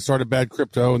Joel and I had started Bad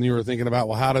Crypto, and you were thinking about,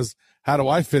 well, how do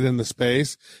I fit in the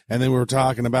space? And then we were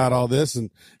talking about all this. And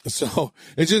so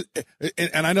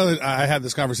and I know that I had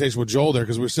this conversation with Joel there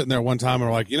because we were sitting there one time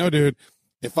and we're like, dude,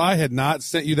 if I had not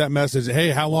sent you that message, hey,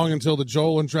 how long until the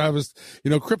Joel and Travis,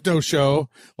 crypto show,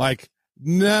 like,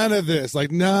 none of this,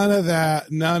 like none of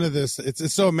that, none of this.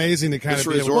 It's so amazing to kind This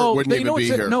of be resort able wouldn't even be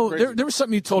here. No, there was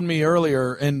something you told me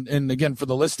earlier, and again for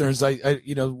the listeners,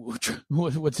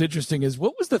 what's interesting is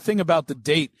what was the thing about the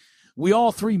date? We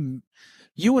all three,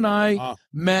 you and I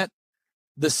met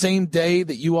the same day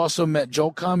that you also met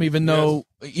Joelcom, even though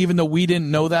we didn't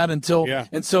know that until,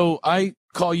 and so I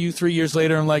call you 3 years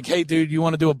later and like, hey dude, you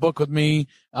want to do a book with me?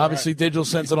 Obviously Digital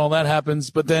Sense and all that happens,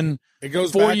 but then it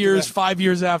goes 4 back years, to 5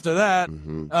 years after that,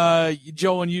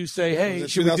 Joe and you say, hey,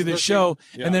 should we do this show?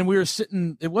 Yeah. And then we were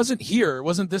sitting, it wasn't here, it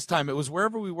wasn't this time, it was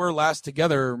wherever we were last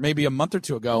together, maybe a month or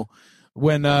two ago,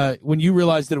 when you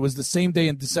realized that it was the same day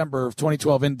in December of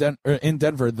 2012 in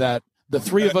Denver that the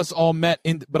three of us all met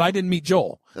but I didn't meet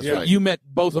Joel. That's right. You met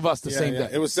both of us the same day.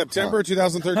 It was September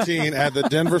 2013 at the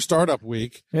Denver Startup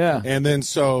Week. Yeah. And then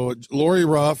so Lori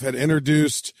Ruff had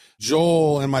introduced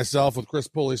Joel and myself with Chris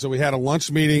Pulley. So we had a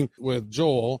lunch meeting with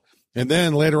Joel. And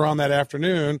then later on that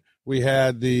afternoon, we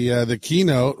had the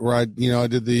keynote where I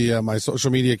did my social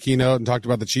media keynote and talked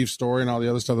about the chief story and all the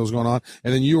other stuff that was going on.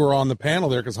 And then you were on the panel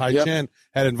there because Hai Chen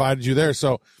had invited you there.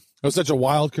 So it was such a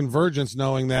wild convergence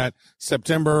knowing that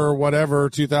September,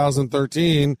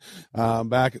 2013,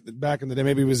 back in the day,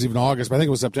 maybe it was even August, but I think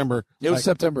it was September. It was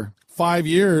September. 5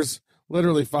 years,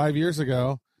 literally 5 years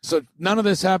ago. So none of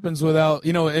this happens without,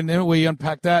 and then we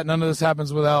unpack that. None of this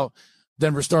happens without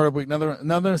Denver Startup Week. None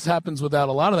of this happens without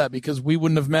a lot of that because we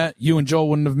wouldn't have met. You and Joel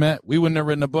wouldn't have met. We wouldn't have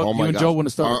written a book. Oh my you and gosh. Joel wouldn't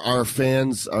have started. Our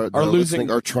fans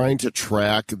are trying to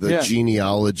track the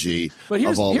genealogy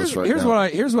of all this right now.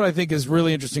 Here's what I think is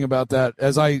really interesting about that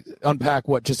as I unpack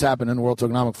what just happened in the World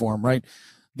Tokenomic Forum, right?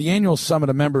 The annual summit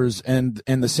of members and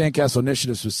the Sandcastle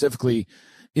Initiative specifically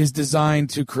is designed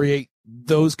to create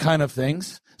those kind of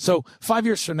things. So 5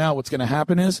 years from now, what's going to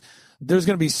happen is there's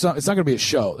going to be it's not going to be a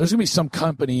show. There's going to be some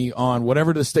company on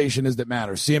whatever the station is that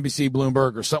matters, CNBC,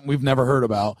 Bloomberg, or something we've never heard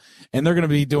about. And they're going to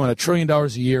be doing $1 trillion a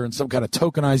year in some kind of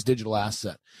tokenized digital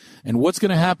asset. And what's going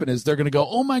to happen is they're going to go,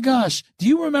 oh my gosh, do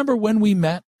you remember when we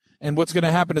met? And what's going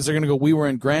to happen is they're going to go, we were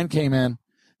in Grand Cayman,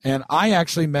 and I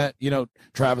actually met,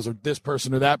 Travis or this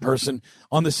person or that person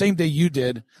on the same day you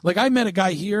did. Like, I met a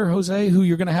guy here, Jose, who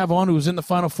you're going to have on, who was in the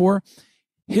Final Four.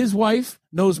 His wife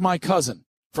knows my cousin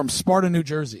from Sparta, New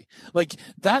Jersey. Like,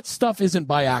 that stuff isn't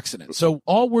by accident. So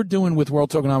all we're doing with World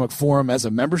Tokenomic Forum as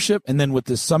a membership, and then with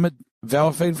this summit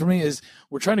validated for me, is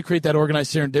we're trying to create that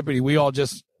organized serendipity. We all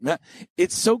just,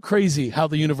 it's so crazy how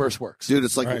the universe works. Dude,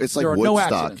 it's like, right? it's like There are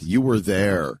Woodstock. no You were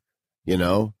there.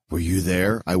 Were you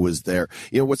there? I was there.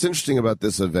 What's interesting about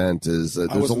this event is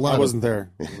there's a lot. I wasn't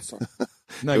there.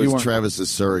 No, it you was weren't. Travis's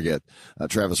surrogate,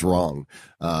 Travis Wrong.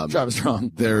 Travis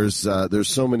Wrong. There's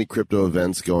so many crypto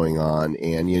events going on,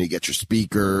 and you get your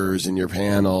speakers and your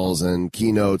panels and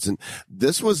keynotes, and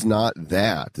this was not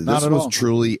that. This Not at was all.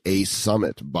 truly a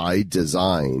summit by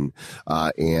design,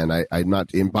 and I'm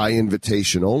not by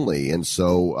invitation only. And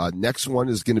so next one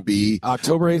is going to be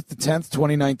October 8th to 10th,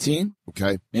 2019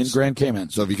 okay in Grand Cayman.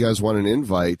 So if you guys want an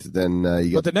invite, then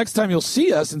you But the next time you'll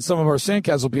see us and some of our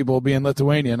Sandcastle people will be in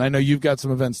Lithuania. And I know you've got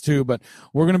some events too, but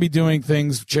we're going to be doing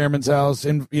things, Chairman's House,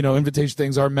 invitation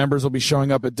things. Our members will be showing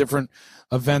up at different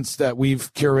events that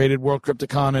we've curated. World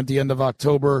Crypticon at the end of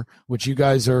October, which you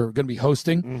guys are going to be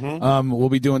hosting. Mm-hmm. We'll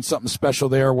be doing something special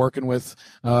there, working with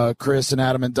Chris and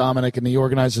Adam and Dominic and the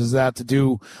organizers of that to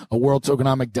do a World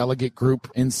Tokenomic delegate group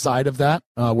inside of that.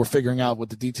 We're figuring out what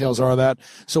the details are of that.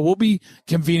 So we'll be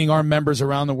convening our members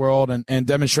around the world and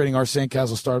demonstrating our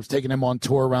Sandcastle startups, taking them on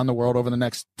tour around the world over the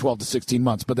next 12 to 16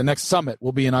 months. But the next summit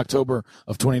will be in October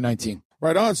of 2019.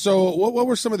 Right on. So what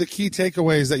were some of the key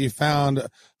takeaways that you found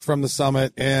from the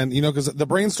summit? And, because the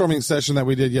brainstorming session that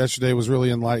we did yesterday was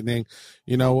really enlightening.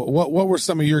 What were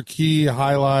some of your key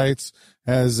highlights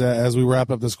as we wrap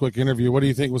up this quick interview? What do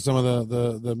you think was some of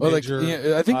the major?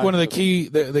 I think one of the key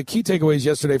takeaways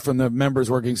yesterday from the members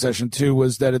working session too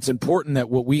was that it's important that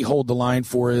what we hold the line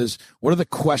for is what are the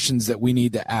questions that we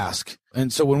need to ask.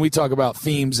 And so when we talk about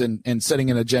themes and setting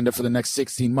an agenda for the next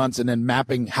 16 months and then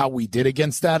mapping how we did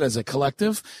against that as a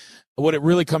collective, what it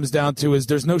really comes down to is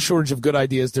there's no shortage of good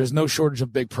ideas. There's no shortage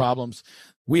of big problems.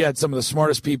 We had some of the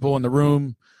smartest people in the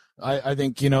room, I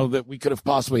think, that we could have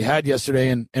possibly had yesterday.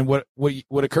 And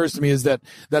what occurs to me is that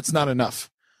that's not enough.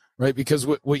 Right. Because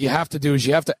what you have to do is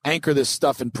you have to anchor this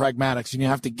stuff in pragmatics, and you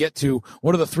have to get to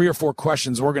what are the 3 or 4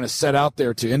 questions we're going to set out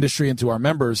there to industry and to our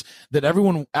members that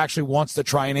everyone actually wants to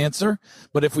try and answer.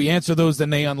 But if we answer those,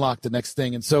 then they unlock the next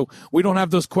thing. And so we don't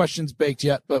have those questions baked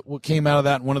yet. But what came out of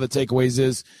that, and one of the takeaways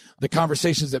is the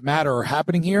conversations that matter are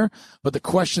happening here, but the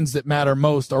questions that matter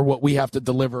most are what we have to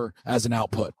deliver as an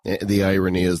output. The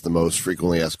irony is the most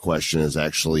frequently asked question is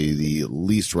actually the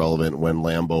least relevant when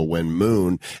Lambo, when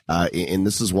Moon. And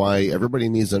this is why everybody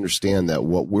needs to understand that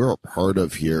what we're a part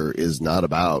of here is not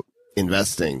about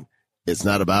investing. It's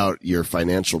not about your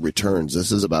financial returns.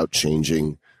 This is about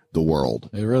changing the world.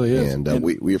 It really is. And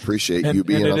we appreciate you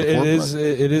being on the forefront.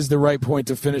 It is the right point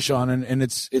to finish on. And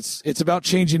it's about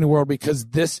changing the world, because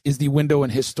this is the window in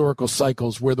historical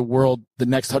cycles where the world, the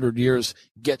next 100 years,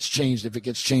 gets changed, if it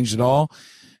gets changed at all.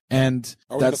 And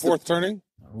are we that's the fourth turning?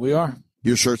 We are.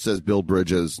 Your shirt says build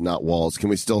bridges, not walls. Can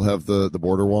we still have the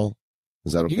border wall?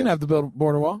 Is that okay? You can have the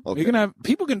border wall. Okay. You can have,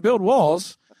 people can build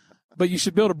walls, but you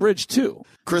should build a bridge too.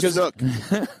 Chris Nook,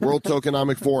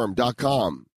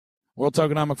 WorldTokenomicForum.com.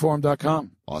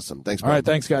 WorldTokenomicForum.com. Awesome. Thanks, All right.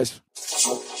 Thanks, guys.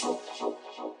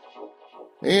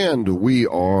 And we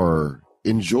are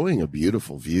enjoying a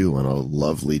beautiful view on a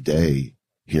lovely day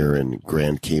here in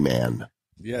Grand Cayman.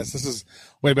 Yes, this is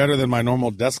way better than my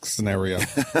normal desk scenario.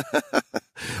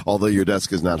 Although your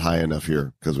desk is not high enough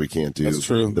here because we can't do. That's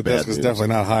true. The desk is definitely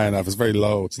not high enough. It's very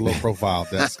low. It's a low profile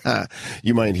desk.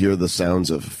 You might hear the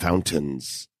sounds of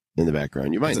fountains in the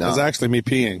background. You might not. It's actually me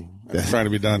peeing. I'm trying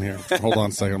to be done here. Hold on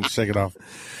a second. I'm going to shake it off.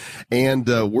 And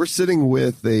we're sitting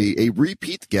with a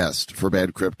repeat guest for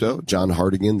Bad Crypto, John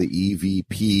Hardigan, the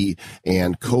EVP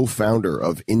and co-founder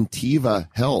of Intiva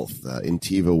Health.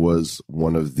 Intiva was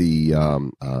one of the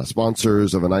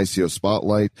sponsors of an ICO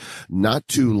Spotlight not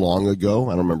too long ago.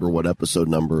 I don't remember what episode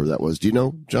number that was. Do you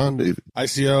know, John?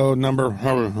 ICO number?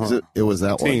 It was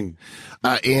that 15.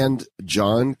 One. And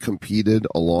John competed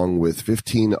along with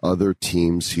 15 other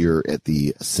teams here at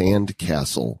the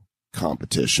Sandcastle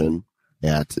competition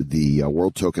at the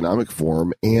World Tokenomic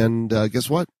Forum. And guess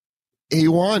what? He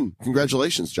won.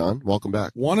 Congratulations, John. Welcome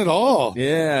back. Won it all.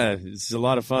 Yeah, it's a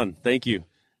lot of fun. Thank you.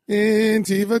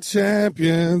 Intiva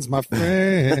champions, my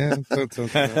friend.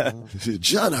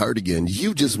 John Hardigan,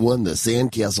 you just won the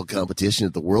sandcastle competition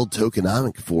at the World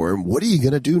Tokenomic Forum. What are you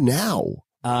going to do now?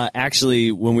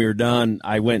 Actually, when we were done,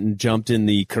 I went and jumped in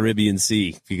the Caribbean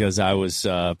Sea because I was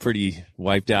pretty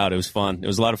wiped out. It was fun. It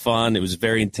was a lot of fun. It was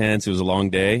very intense. It was a long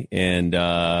day, and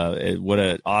what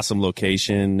an awesome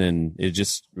location, and it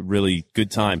just really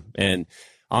good time. And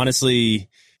honestly,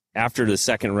 after the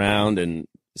second round and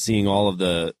seeing all of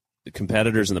the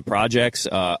competitors and the projects,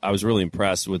 I was really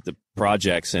impressed with the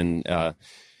projects, and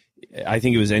I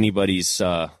think it was anybody's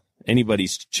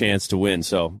chance to win.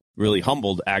 So really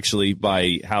humbled actually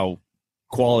by how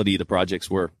quality the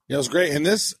projects were. Yeah, it was great. And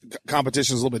this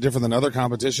competition is a little bit different than other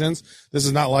competitions. This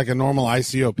is not like a normal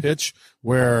ICO pitch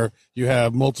where you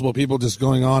have multiple people just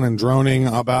going on and droning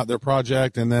about their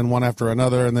project and then one after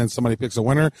another and then somebody picks a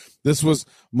winner. This was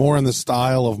more in the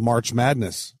style of March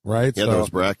Madness, right? Yeah, so there was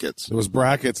brackets. It was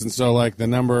brackets. And so like the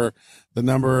number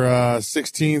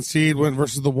 16 seed went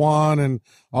versus the 1 and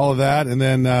all of that. And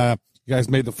then, you guys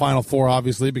made the final 4,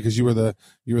 obviously, because you were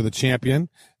the champion.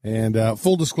 And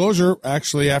full disclosure,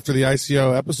 actually, after the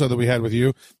ICO episode that we had with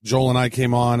you, Joel and I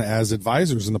came on as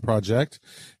advisors in the project,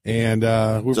 and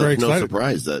we're very excited. No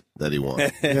surprise that he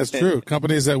won. That's true.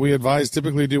 Companies that we advise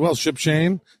typically do well.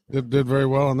 ShipChain did very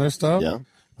well on their stuff. Yeah.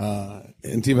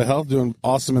 Intiva Health doing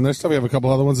awesome in their stuff. We have a couple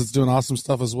other ones that's doing awesome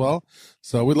stuff as well.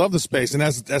 So we love the space. And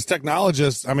as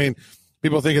technologists, I mean,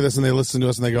 people think of this and they listen to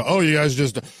us and they go, oh, you guys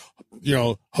just,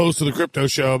 host of the crypto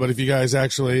show. But if you guys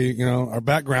actually, our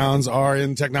backgrounds are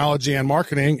in technology and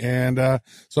marketing. And,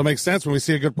 so it makes sense when we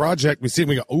see a good project, we see it and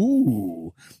we go,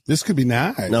 ooh, this could be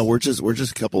nice. No, we're just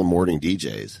a couple of morning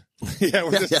DJs. Yeah.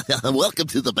 We're just, Welcome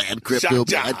to the Bad Crypto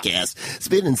Podcast.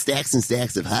 Spinning stacks and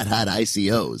stacks of hot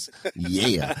ICOs.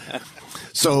 Yeah.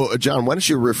 So, John, why don't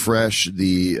you refresh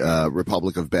the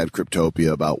Republic of Bad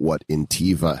Cryptopia about what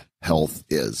Intiva Health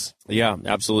is? Yeah,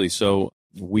 absolutely. So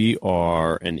we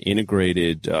are an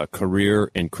integrated career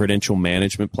and credential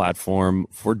management platform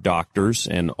for doctors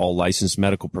and all licensed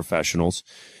medical professionals.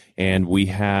 And we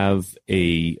have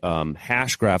a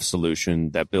hash graph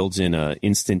solution that builds in an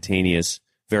instantaneous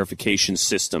verification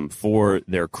system for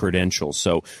their credentials.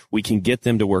 So we can get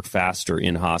them to work faster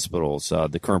in hospitals.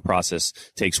 The current process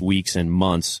takes weeks and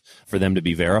months for them to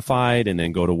be verified and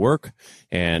then go to work.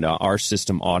 And our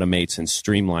system automates and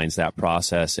streamlines that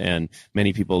process. And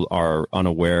many people are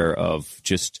unaware of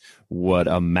just what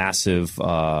a massive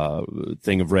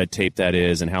thing of red tape that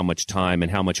is and how much time and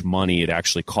how much money it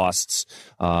actually costs,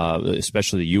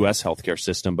 especially the U.S. healthcare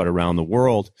system, but around the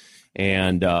world.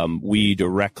 And we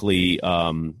directly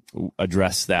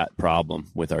address that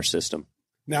problem with our system.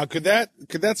 now, could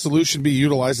that solution be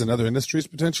utilized in other industries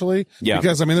potentially? Yeah.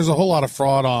 Because I mean, there's a whole lot of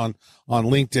fraud on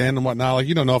LinkedIn and whatnot. Like,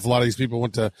 you don't know if a lot of these people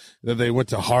went to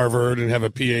Harvard and have a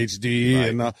PhD,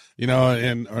 right,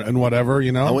 and whatever,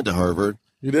 I went to Harvard.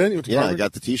 You did? You went to Harvard? I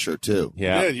got the T-shirt too.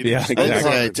 Yeah. Exactly.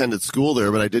 I attended school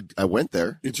there, but I went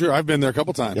there. It's true. I've been there a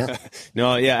couple times. Yeah.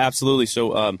 No, yeah, absolutely.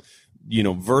 So,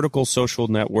 vertical social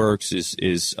networks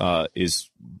is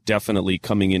definitely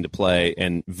coming into play,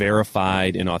 and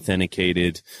verified and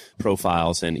authenticated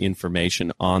profiles and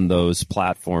information on those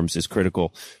platforms is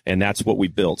critical. And that's what we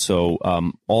built. So,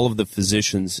 all of the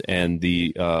physicians and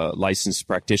the licensed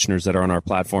practitioners that are on our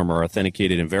platform are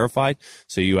authenticated and verified.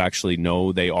 So you actually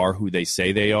know they are who they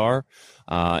say they are.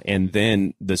 And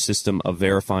then the system of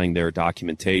verifying their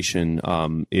documentation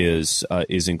is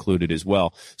included as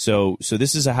well. So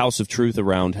this is a house of truth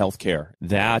around healthcare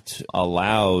that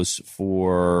allows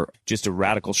for just a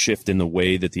radical shift in the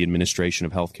way that the administration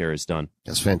of healthcare is done.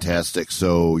 That's fantastic.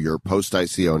 So you're post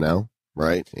ICO now,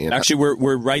 right? And actually,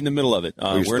 we're right in the middle of it.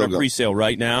 We're in a pre-sale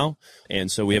right now,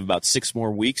 and so we have about 6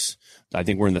 more weeks. I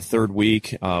think we're in the 3rd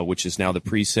week, which is now the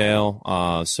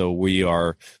pre-sale. So we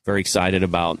are very excited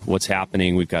about what's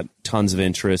happening. We've got tons of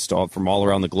interest from all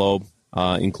around the globe,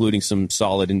 including some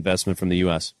solid investment from the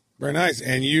U.S. Very nice.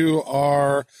 And you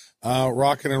are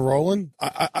rocking and rolling.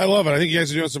 I love it. I think you guys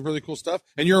are doing some really cool stuff.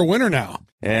 And you're a winner now.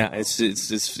 Yeah,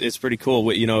 it's pretty cool.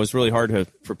 It was really hard to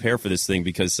prepare for this thing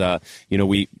because,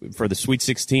 we for the Sweet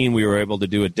 16, we were able to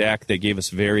do a deck that gave us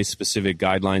very specific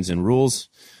guidelines and rules.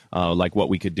 Like what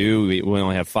we could do. We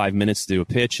only have 5 minutes to do a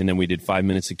pitch, and then we did 5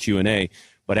 minutes of Q&A.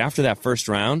 But after that first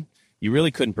round, you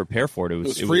really couldn't prepare for it. It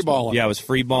was free balling. Yeah, it was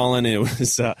free balling. It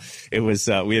was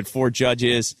we had 4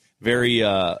 judges. Very,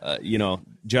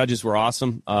 judges were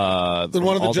awesome. Then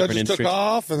one of the judges took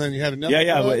off, and then you had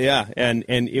another. Yeah. And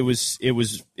it was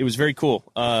very cool.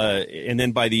 And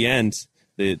then by the end,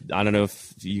 I don't know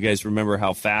if you guys remember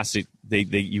how fast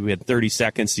you had 30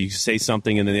 seconds to say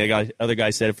something, and then the other guy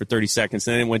said it for 30 seconds,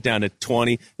 and then it went down to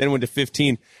 20, then it went to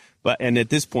 15. and at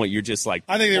this point, you're just like,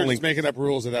 I think they were just making up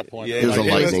rules at that point. Yeah, it was a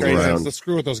lightning round. Let's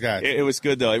screw with those guys. It was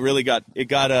good though. It really got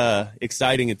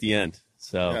exciting at the end.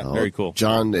 So very cool.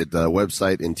 John, at the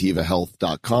website,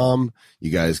 intivahealth.com.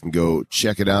 You guys can go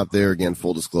check it out there. Again,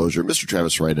 full disclosure, Mr.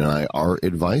 Travis Wright and I are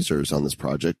advisors on this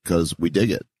project because we dig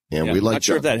it. And we like not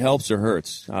sure if that helps or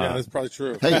hurts. Yeah, that's probably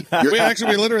true. Hey,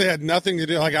 we literally had nothing to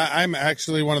do. Like I'm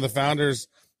actually one of the founders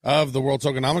of the World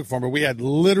Tokenomic Forum, but we had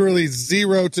literally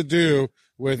zero to do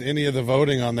with any of the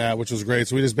voting on that, which was great.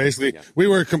 So we just basically, we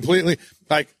were completely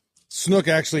like, Snook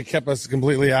actually kept us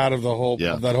completely out of the whole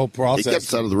of that whole process. He kept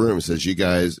us out of the room. He says, "You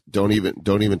guys don't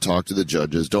even talk to the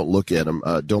judges. Don't look at them.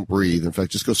 Don't breathe. In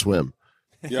fact, just go swim."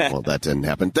 Yeah. Well, that didn't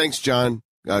happen. Thanks, John.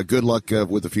 Good luck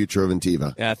with the future of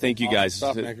Intiva. Yeah, thank you guys.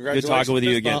 Stuff, Good talking with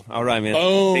you again. All right, man.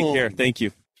 Boom. Take care. Thank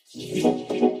you.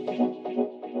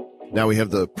 Now we have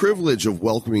the privilege of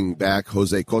welcoming back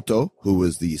Jose Cotto, who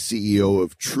is the CEO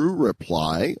of True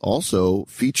Reply, also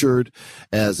featured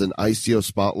as an ICO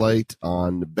spotlight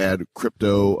on Bad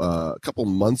Crypto a couple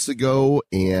months ago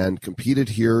and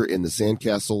competed here in the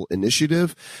Sandcastle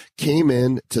Initiative, came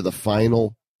in to the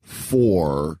final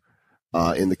four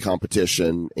in the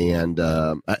competition, and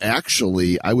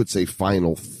actually I would say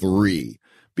final three,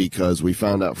 because we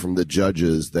found out from the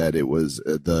judges that it was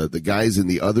the guys in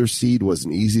the other seed was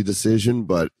an easy decision,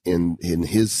 but in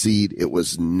his seed it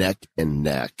was neck and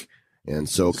neck. And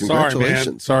so congratulations.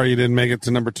 Sorry, man. Sorry you didn't make it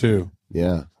to number 2.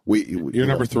 Yeah. You're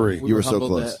number 3. You were so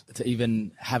close to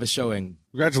even have a showing.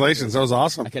 Congratulations. That was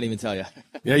awesome. I can't even tell you.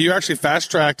 Yeah, you actually fast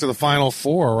tracked to the final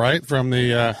 4, right? From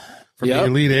the the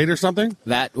Elite 8 or something?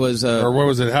 That was or what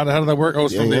was it? How did that work? Oh, it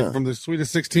was from the Sweet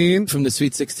 16? From the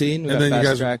Sweet 16, we got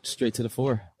fast tracked straight to the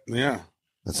 4. Yeah.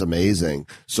 That's amazing.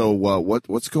 So,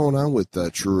 what's going on with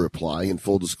True Reply? In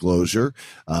full disclosure,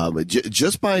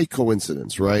 just by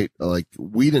coincidence, right? Like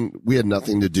we had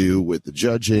nothing to do with the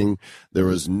judging. There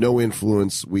was no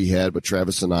influence we had, but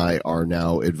Travis and I are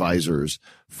now advisors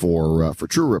for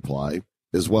True Reply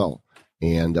as well.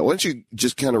 And why don't you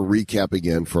just kind of recap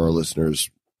again for our listeners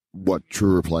what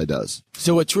True Reply does?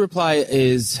 So what True Reply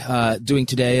is doing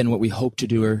today, and what we hope to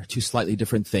do, are two slightly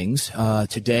different things.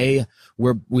 Today,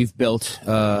 we've built,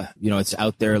 it's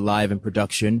out there live in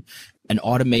production, an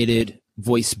automated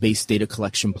voice-based data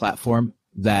collection platform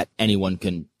that anyone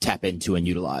can tap into and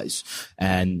utilize.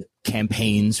 And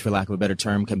campaigns, for lack of a better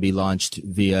term, can be launched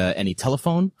via any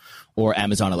telephone or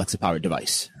Amazon Alexa-powered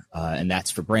device. And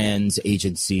that's for brands,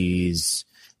 agencies,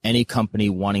 any company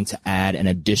wanting to add an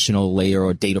additional layer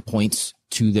or data points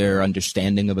to their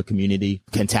understanding of a community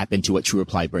can tap into what True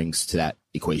Reply brings to that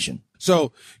equation.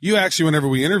 So you actually, whenever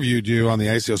we interviewed you on the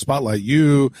ICO Spotlight,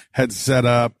 you had set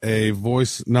up a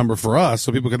voice number for us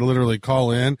so people could literally call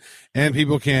in, and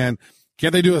people can't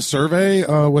they do a survey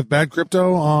with Bad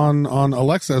Crypto on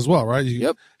Alexa as well, right?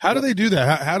 Yep. How do they do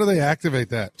that? How do they activate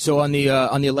that? So on the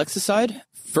Alexa side,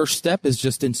 first step is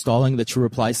just installing the True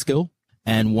Reply skill.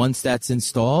 And once that's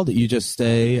installed, you just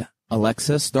say,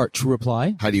 Alexa, start True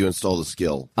Reply. How do you install the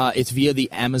skill? It's via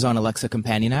the Amazon Alexa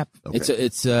companion app. Okay.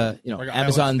 It's like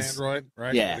Amazon's Android,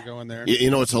 right? Yeah. Go in there.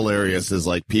 You know what's hilarious is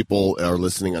like people are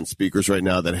listening on speakers right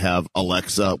now that have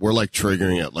Alexa. We're like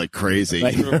triggering it like crazy.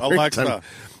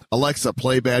 Alexa,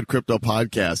 play Bad Crypto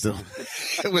podcast.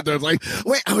 And they're like,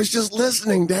 wait, I was just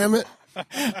listening, damn it.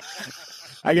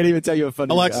 I can even tell you a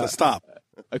funny Alexa, stop.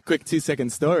 A quick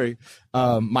 2-second story.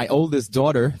 My oldest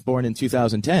daughter, born in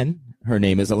 2010, her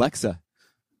name is Alexa.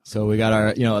 So we got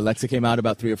our, Alexa came out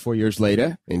about 3 or 4 years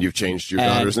later. And you've changed your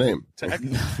daughter's name.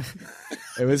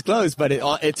 It was close, but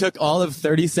it took all of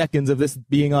 30 seconds of this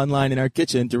being online in our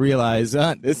kitchen to realize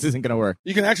this isn't going to work.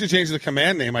 You can actually change the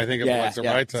command name, I think, of Alexa,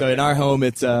 right? So in our home,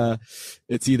 it's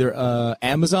either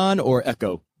Amazon or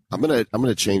Echo. I'm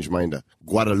gonna change mine to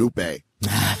Guadalupe. You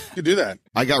can do that.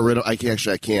 I got rid of. I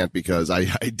can't because I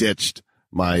ditched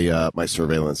my my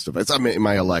surveillance device. I mean,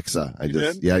 my Alexa. I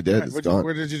did. It's gone.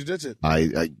 Where did you ditch it?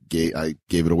 I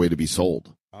gave it away to be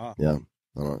sold. Yeah.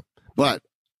 But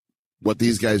what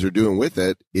these guys are doing with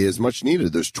it is much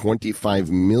needed. There's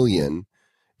 25 million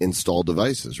installed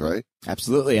devices, right?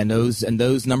 Absolutely, and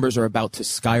those numbers are about to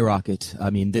skyrocket. I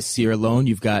mean, this year alone,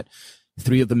 you've got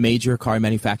 3 of the major car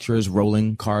manufacturers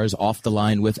rolling cars off the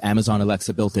line with Amazon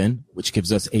Alexa built in, which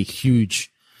gives us a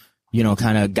huge,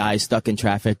 kind of guy stuck in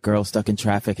traffic, girl stuck in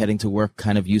traffic, heading to work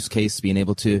kind of use case, being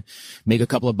able to make a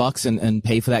couple of bucks and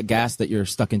pay for that gas that you're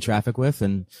stuck in traffic with.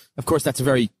 And of course, that's a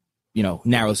very,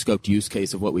 narrow scoped use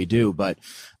case of what we do. But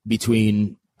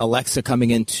between Alexa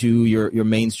coming into your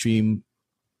mainstream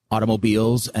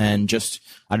automobiles and just,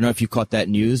 I don't know if you caught that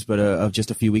news, but of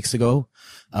just a few weeks ago,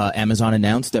 Amazon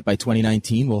announced that by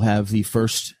 2019 we'll have the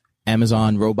first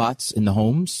Amazon robots in the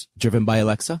homes driven by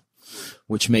Alexa.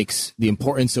 which makes the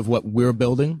importance of what we're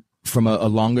building from a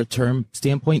longer term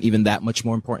standpoint even that much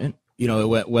more important. You know,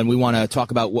 when we want to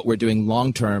talk about what we're doing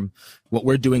long term, what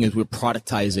we're doing is we're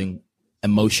productizing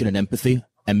emotion and empathy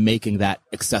and making that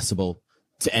accessible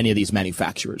to any of these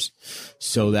manufacturers,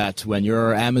 so that when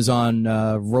your Amazon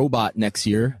robot next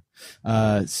year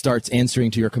starts answering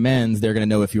to your commands, they're going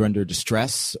to know if you're under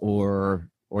distress or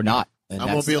not. And I'm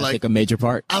that's, gonna be I think, a major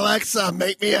part. Alexa,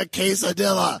 make me a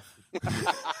quesadilla.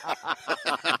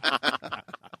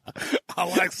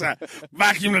 Alexa,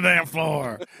 vacuum the damn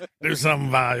floor. Do something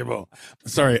valuable.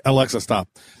 Sorry, Alexa, stop.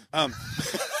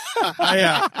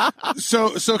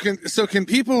 So can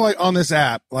people like on this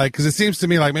app, like, cause it seems to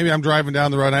me like maybe I'm driving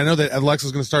down the road and I know that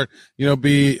Alexa's going to start,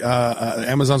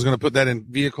 Amazon's going to put that in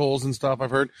vehicles and stuff.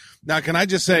 I've heard. Now, can I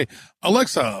just say,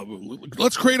 Alexa,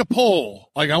 let's create a poll.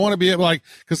 Like, I want to be able, like,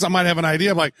 cause I might have an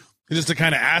idea of like, just to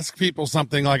kind of ask people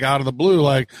something like out of the blue,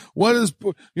 like, what is,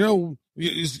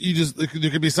 you just, there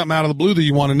could be something out of the blue that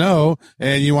you want to know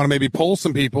and you want to maybe poll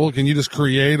some people. Can you just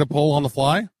create a poll on the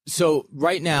fly? So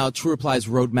right now, True Reply's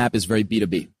roadmap is very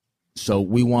B2B. So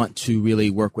we want to really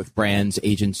work with brands,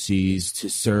 agencies to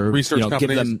serve, research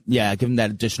companies. give them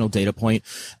that additional data point.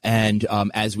 And,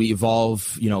 as we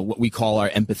evolve, what we call our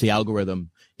empathy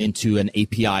algorithm into an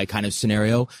API kind of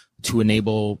scenario to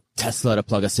enable Tesla to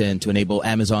plug us in, to enable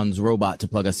Amazon's robot to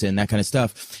plug us in, that kind of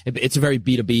stuff. It's a very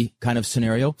B2B kind of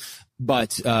scenario.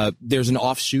 But there's an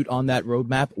offshoot on that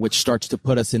roadmap, which starts to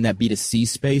put us in that B2C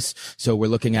space. So we're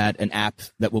looking at an app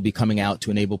that will be coming out to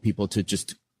enable people to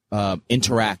just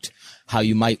interact how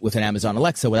you might with an Amazon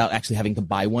Alexa without actually having to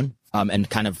buy one, and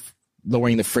kind of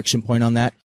lowering the friction point on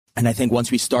that. And I think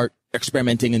once we start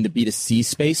experimenting in the B2C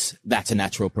space, that's a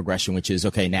natural progression, which is,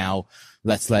 okay, now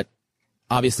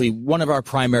obviously one of our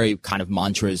primary kind of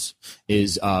mantras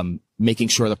is making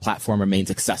sure the platform remains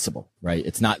accessible, right?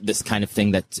 It's not this kind of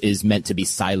thing that is meant to be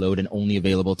siloed and only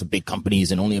available to big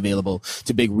companies and only available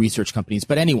to big research companies,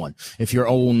 but anyone. If you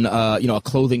own, a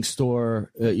clothing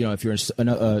store, if you're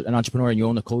an entrepreneur and you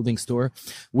own a clothing store,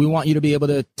 we want you to be able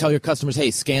to tell your customers,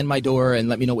 hey, scan my door and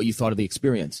let me know what you thought of the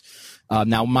experience.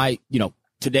 Now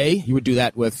today you would do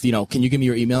that with, can you give me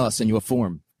your email? I'll send you a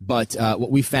form. But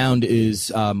what we found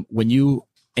is when you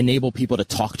enable people to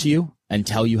talk to you and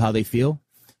tell you how they feel,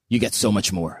 you get so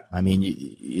much more. I mean,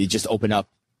 you just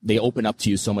they open up to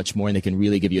you so much more, and they can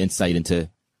really give you insight into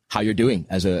how you're doing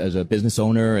as a business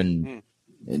owner and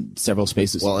in several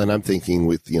spaces. Well, and I'm thinking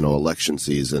with, election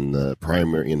season, the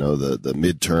primary, the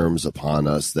midterms upon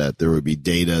us, that there would be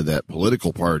data that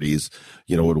political parties,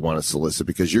 would want to solicit,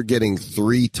 because you're getting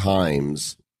 3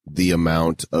 times the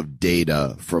amount of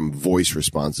data from voice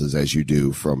responses as you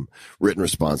do from written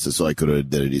responses. So I could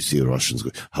identity see Russians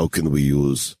go, how can we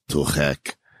use to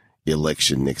hack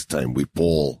election next time? We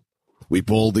poll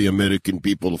the American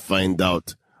people to find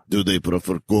out, do they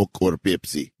prefer Coke or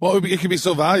Pepsi? Well, it can be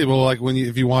so valuable, like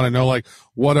if you want to know, like,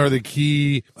 what are the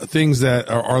key things that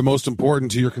are most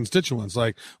important to your constituents?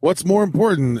 Like, what's more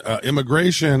important,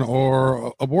 immigration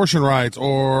or abortion rights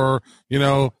or,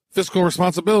 fiscal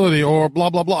responsibility or blah,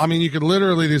 blah, blah. I mean, you could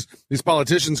literally, these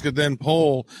politicians could then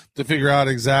poll to figure out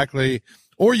exactly,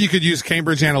 or you could use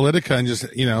Cambridge Analytica and just,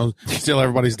 steal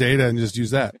everybody's data and just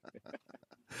use that.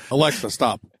 Alexa,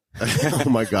 stop. Oh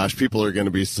my gosh, people are going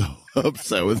to be so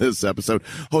upset with this episode.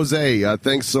 Jose,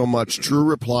 thanks so much.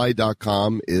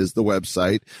 TrueReply.com is the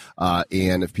website.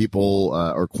 And if people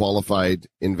are qualified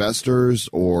investors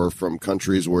or from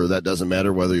countries where that doesn't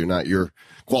matter whether you're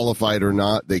qualified or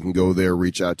not, they can go there,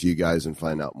 reach out to you guys and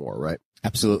find out more, right?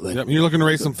 Absolutely. Yep. You're looking to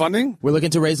raise some funding? We're looking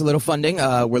to raise a little funding.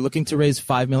 We're looking to raise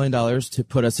 $5 million to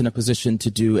put us in a position to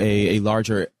do a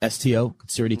larger STO,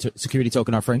 security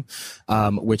token offering,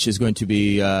 which is going to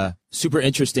be super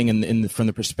interesting from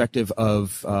the perspective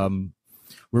of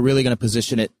we're really going to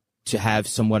position it to have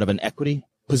somewhat of an equity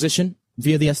position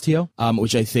via the STO,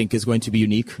 which I think is going to be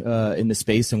unique in the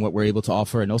space and what we're able to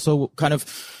offer. And also kind of,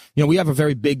 we have a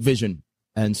very big vision.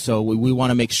 And so we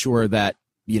want to make sure that,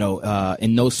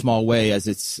 in no small way, as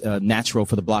it's natural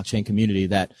for the blockchain community,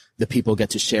 that the people get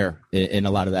to share in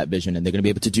a lot of that vision. And they're going to be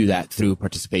able to do that through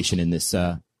participation in this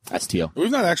STO.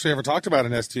 We've not actually ever talked about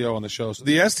an STO on the show. So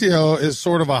the STO is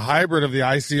sort of a hybrid of the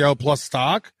ICO plus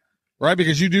stock, right?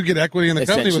 Because you do get equity in the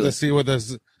company with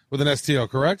an STO,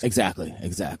 correct?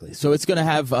 Exactly. So it's going to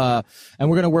have, and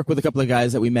we're going to work with a couple of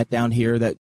guys that we met down here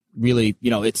that really,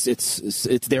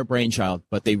 it's their brainchild,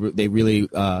 but they really,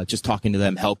 just talking to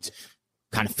them helped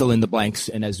kind of fill in the blanks.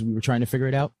 And as we were trying to figure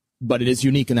it out, but it is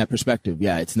unique in that perspective.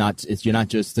 Yeah. You're not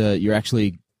just, you're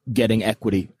actually getting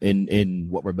equity in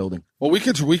what we're building. Well, we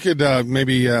could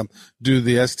maybe do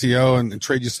the STO and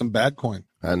trade you some bad coin.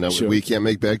 I know Sure. we can't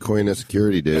make bad coin a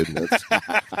security, dude.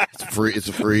 It's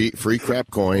a free crap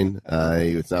coin.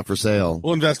 It's not for sale.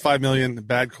 We'll invest $5 million in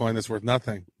bad coin that's worth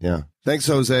nothing. Yeah. Thanks,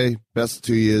 Jose. Best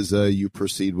to you as you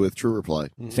proceed with True Reply.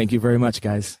 Thank you very much,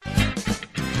 guys.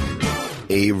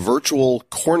 A virtual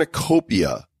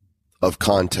cornucopia of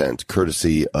content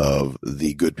courtesy of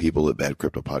the good people at Bad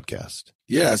Crypto Podcast.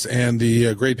 Yes, and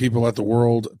the great people at the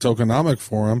World Tokenomic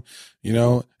Forum. You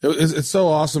know, it's so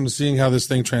awesome seeing how this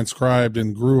thing transcribed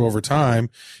and grew over time.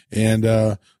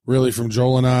 And really from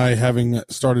Joel and I having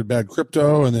started Bad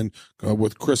Crypto, and then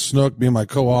with Chris Snook being my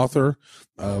co-author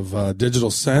of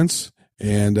Digital Sense.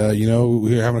 And, you know,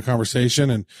 we were having a conversation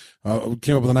and we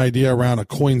came up with an idea around a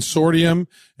coin sortium,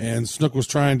 and Snook was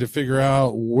trying to figure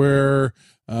out where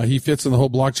he fits in the whole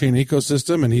blockchain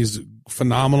ecosystem, and he's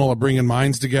phenomenal at bringing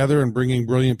minds together and bringing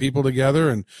brilliant people together.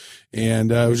 And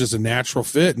it was just a natural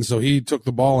fit. And so he took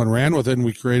the ball and ran with it. And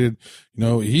we created, you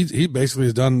know, he basically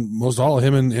has done most all of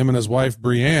him and his wife,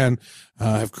 Brianne,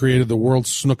 have created the World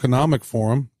Snookonomic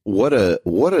Forum. What a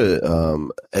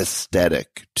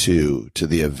aesthetic to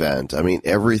the event. I mean,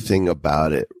 everything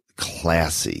about it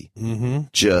classy. Mm-hmm.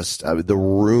 Just the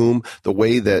room, the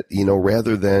way that, you know,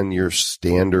 rather than your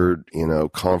standard, you know,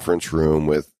 conference room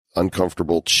with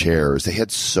uncomfortable chairs, they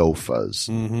had sofas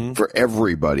for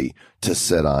everybody to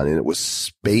sit on, and it was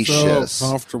spacious. So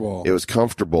comfortable. It was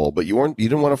comfortable, but you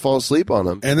didn't want to fall asleep on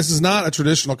them. And this is not a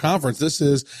traditional conference. This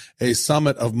is a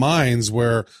summit of minds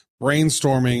where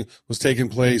brainstorming was taking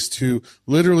place to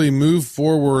literally move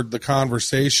forward the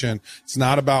conversation. It's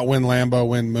not about when Lambo,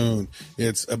 when Moon.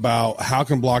 It's about how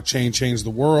can blockchain change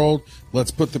the world? Let's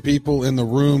put the people in the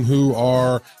room who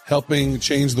are helping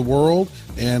change the world,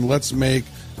 and let's make,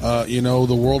 you know,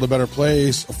 the world a better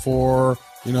place for,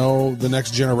 you know, the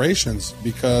next generations,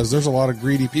 because there's a lot of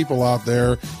greedy people out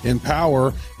there in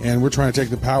power, and we're trying to take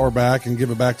the power back and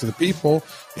give it back to the people.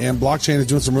 And blockchain is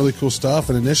doing some really cool stuff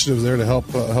and initiatives there to help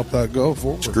that go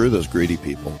forward. Screw those greedy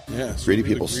people. Yes, greedy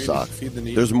people suck. Feed the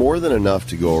needy. There's more than enough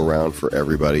to go around for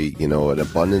everybody. You know, an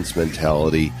abundance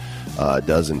mentality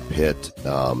doesn't pit,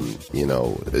 you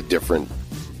know, different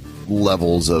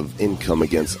levels of income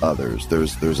against others.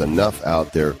 There's enough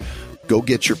out there. Go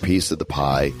get your piece of the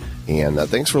pie. And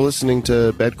thanks for listening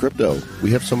to Bad Crypto.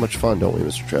 We have so much fun, don't we,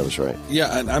 Mr. Travis Wright?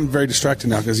 Yeah, and I'm very distracted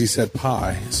now because he said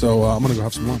pie. So I'm going to go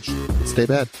have some lunch. Stay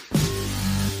bad.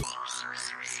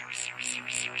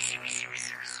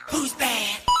 Who's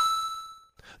bad?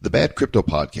 The Bad Crypto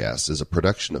Podcast is a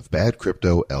production of Bad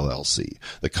Crypto LLC.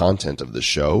 The content of the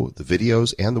show, the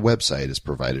videos, and the website is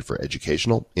provided for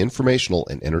educational, informational,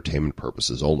 and entertainment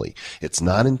purposes only. It's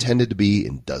not intended to be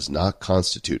and does not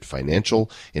constitute financial,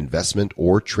 investment,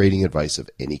 or trading advice of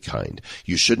any kind.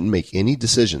 You shouldn't make any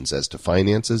decisions as to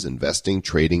finances, investing,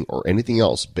 trading, or anything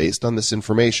else based on this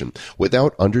information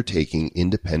without undertaking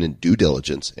independent due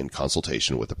diligence and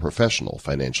consultation with a professional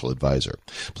financial advisor.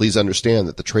 Please understand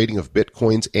that the trading of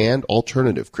Bitcoins and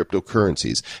alternative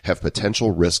cryptocurrencies have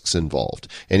potential risks involved.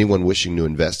 Anyone wishing to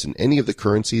invest in any of the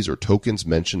currencies or tokens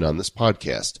mentioned on this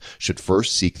podcast should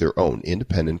first seek their own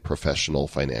independent professional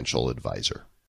financial advisor.